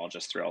hitter, and we're all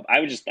just thrilled.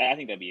 I think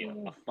that'd be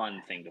a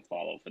fun thing to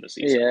follow for the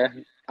season. Yeah,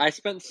 I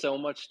spent so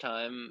much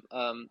time.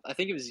 I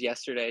think it was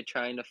yesterday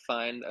trying to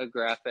find a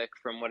graphic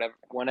from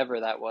whenever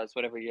that was,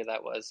 whatever year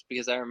that was,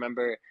 because I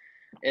remember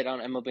it on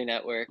MLB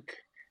Network,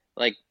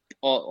 like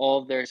all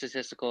of their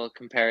statistical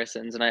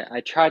comparisons, and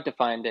I tried to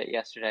find it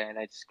yesterday, and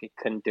I just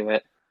couldn't do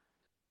it.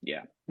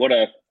 Yeah, what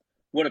a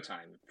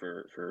time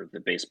for the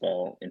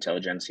baseball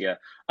intelligentsia.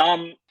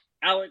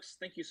 Alex,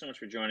 thank you so much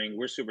for joining.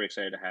 We're super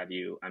excited to have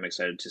you. I'm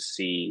excited to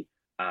see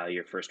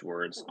your first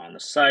words on the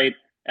site.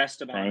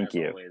 Esteban, Thank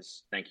you.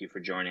 always, thank you for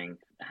joining.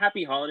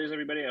 Happy holidays,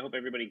 everybody. I hope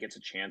everybody gets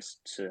a chance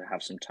to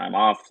have some time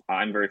off.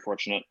 I'm very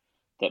fortunate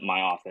that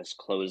my office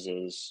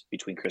closes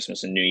between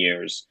Christmas and New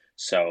Year's,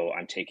 so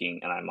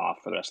I'm off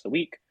for the rest of the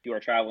week. If you are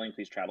traveling,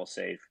 please travel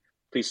safe.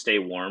 Please stay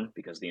warm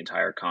because the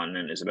entire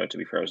continent is about to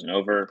be frozen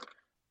over.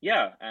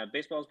 Yeah,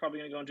 baseball is probably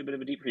going to go into a bit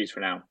of a deep freeze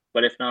for now.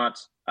 But if not,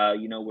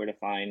 you know where to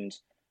find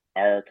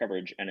our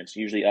coverage, and it's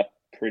usually up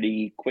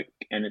pretty quick,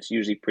 and it's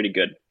usually pretty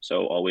good.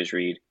 So always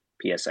read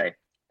PSA.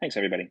 Thanks,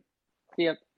 everybody. Yep.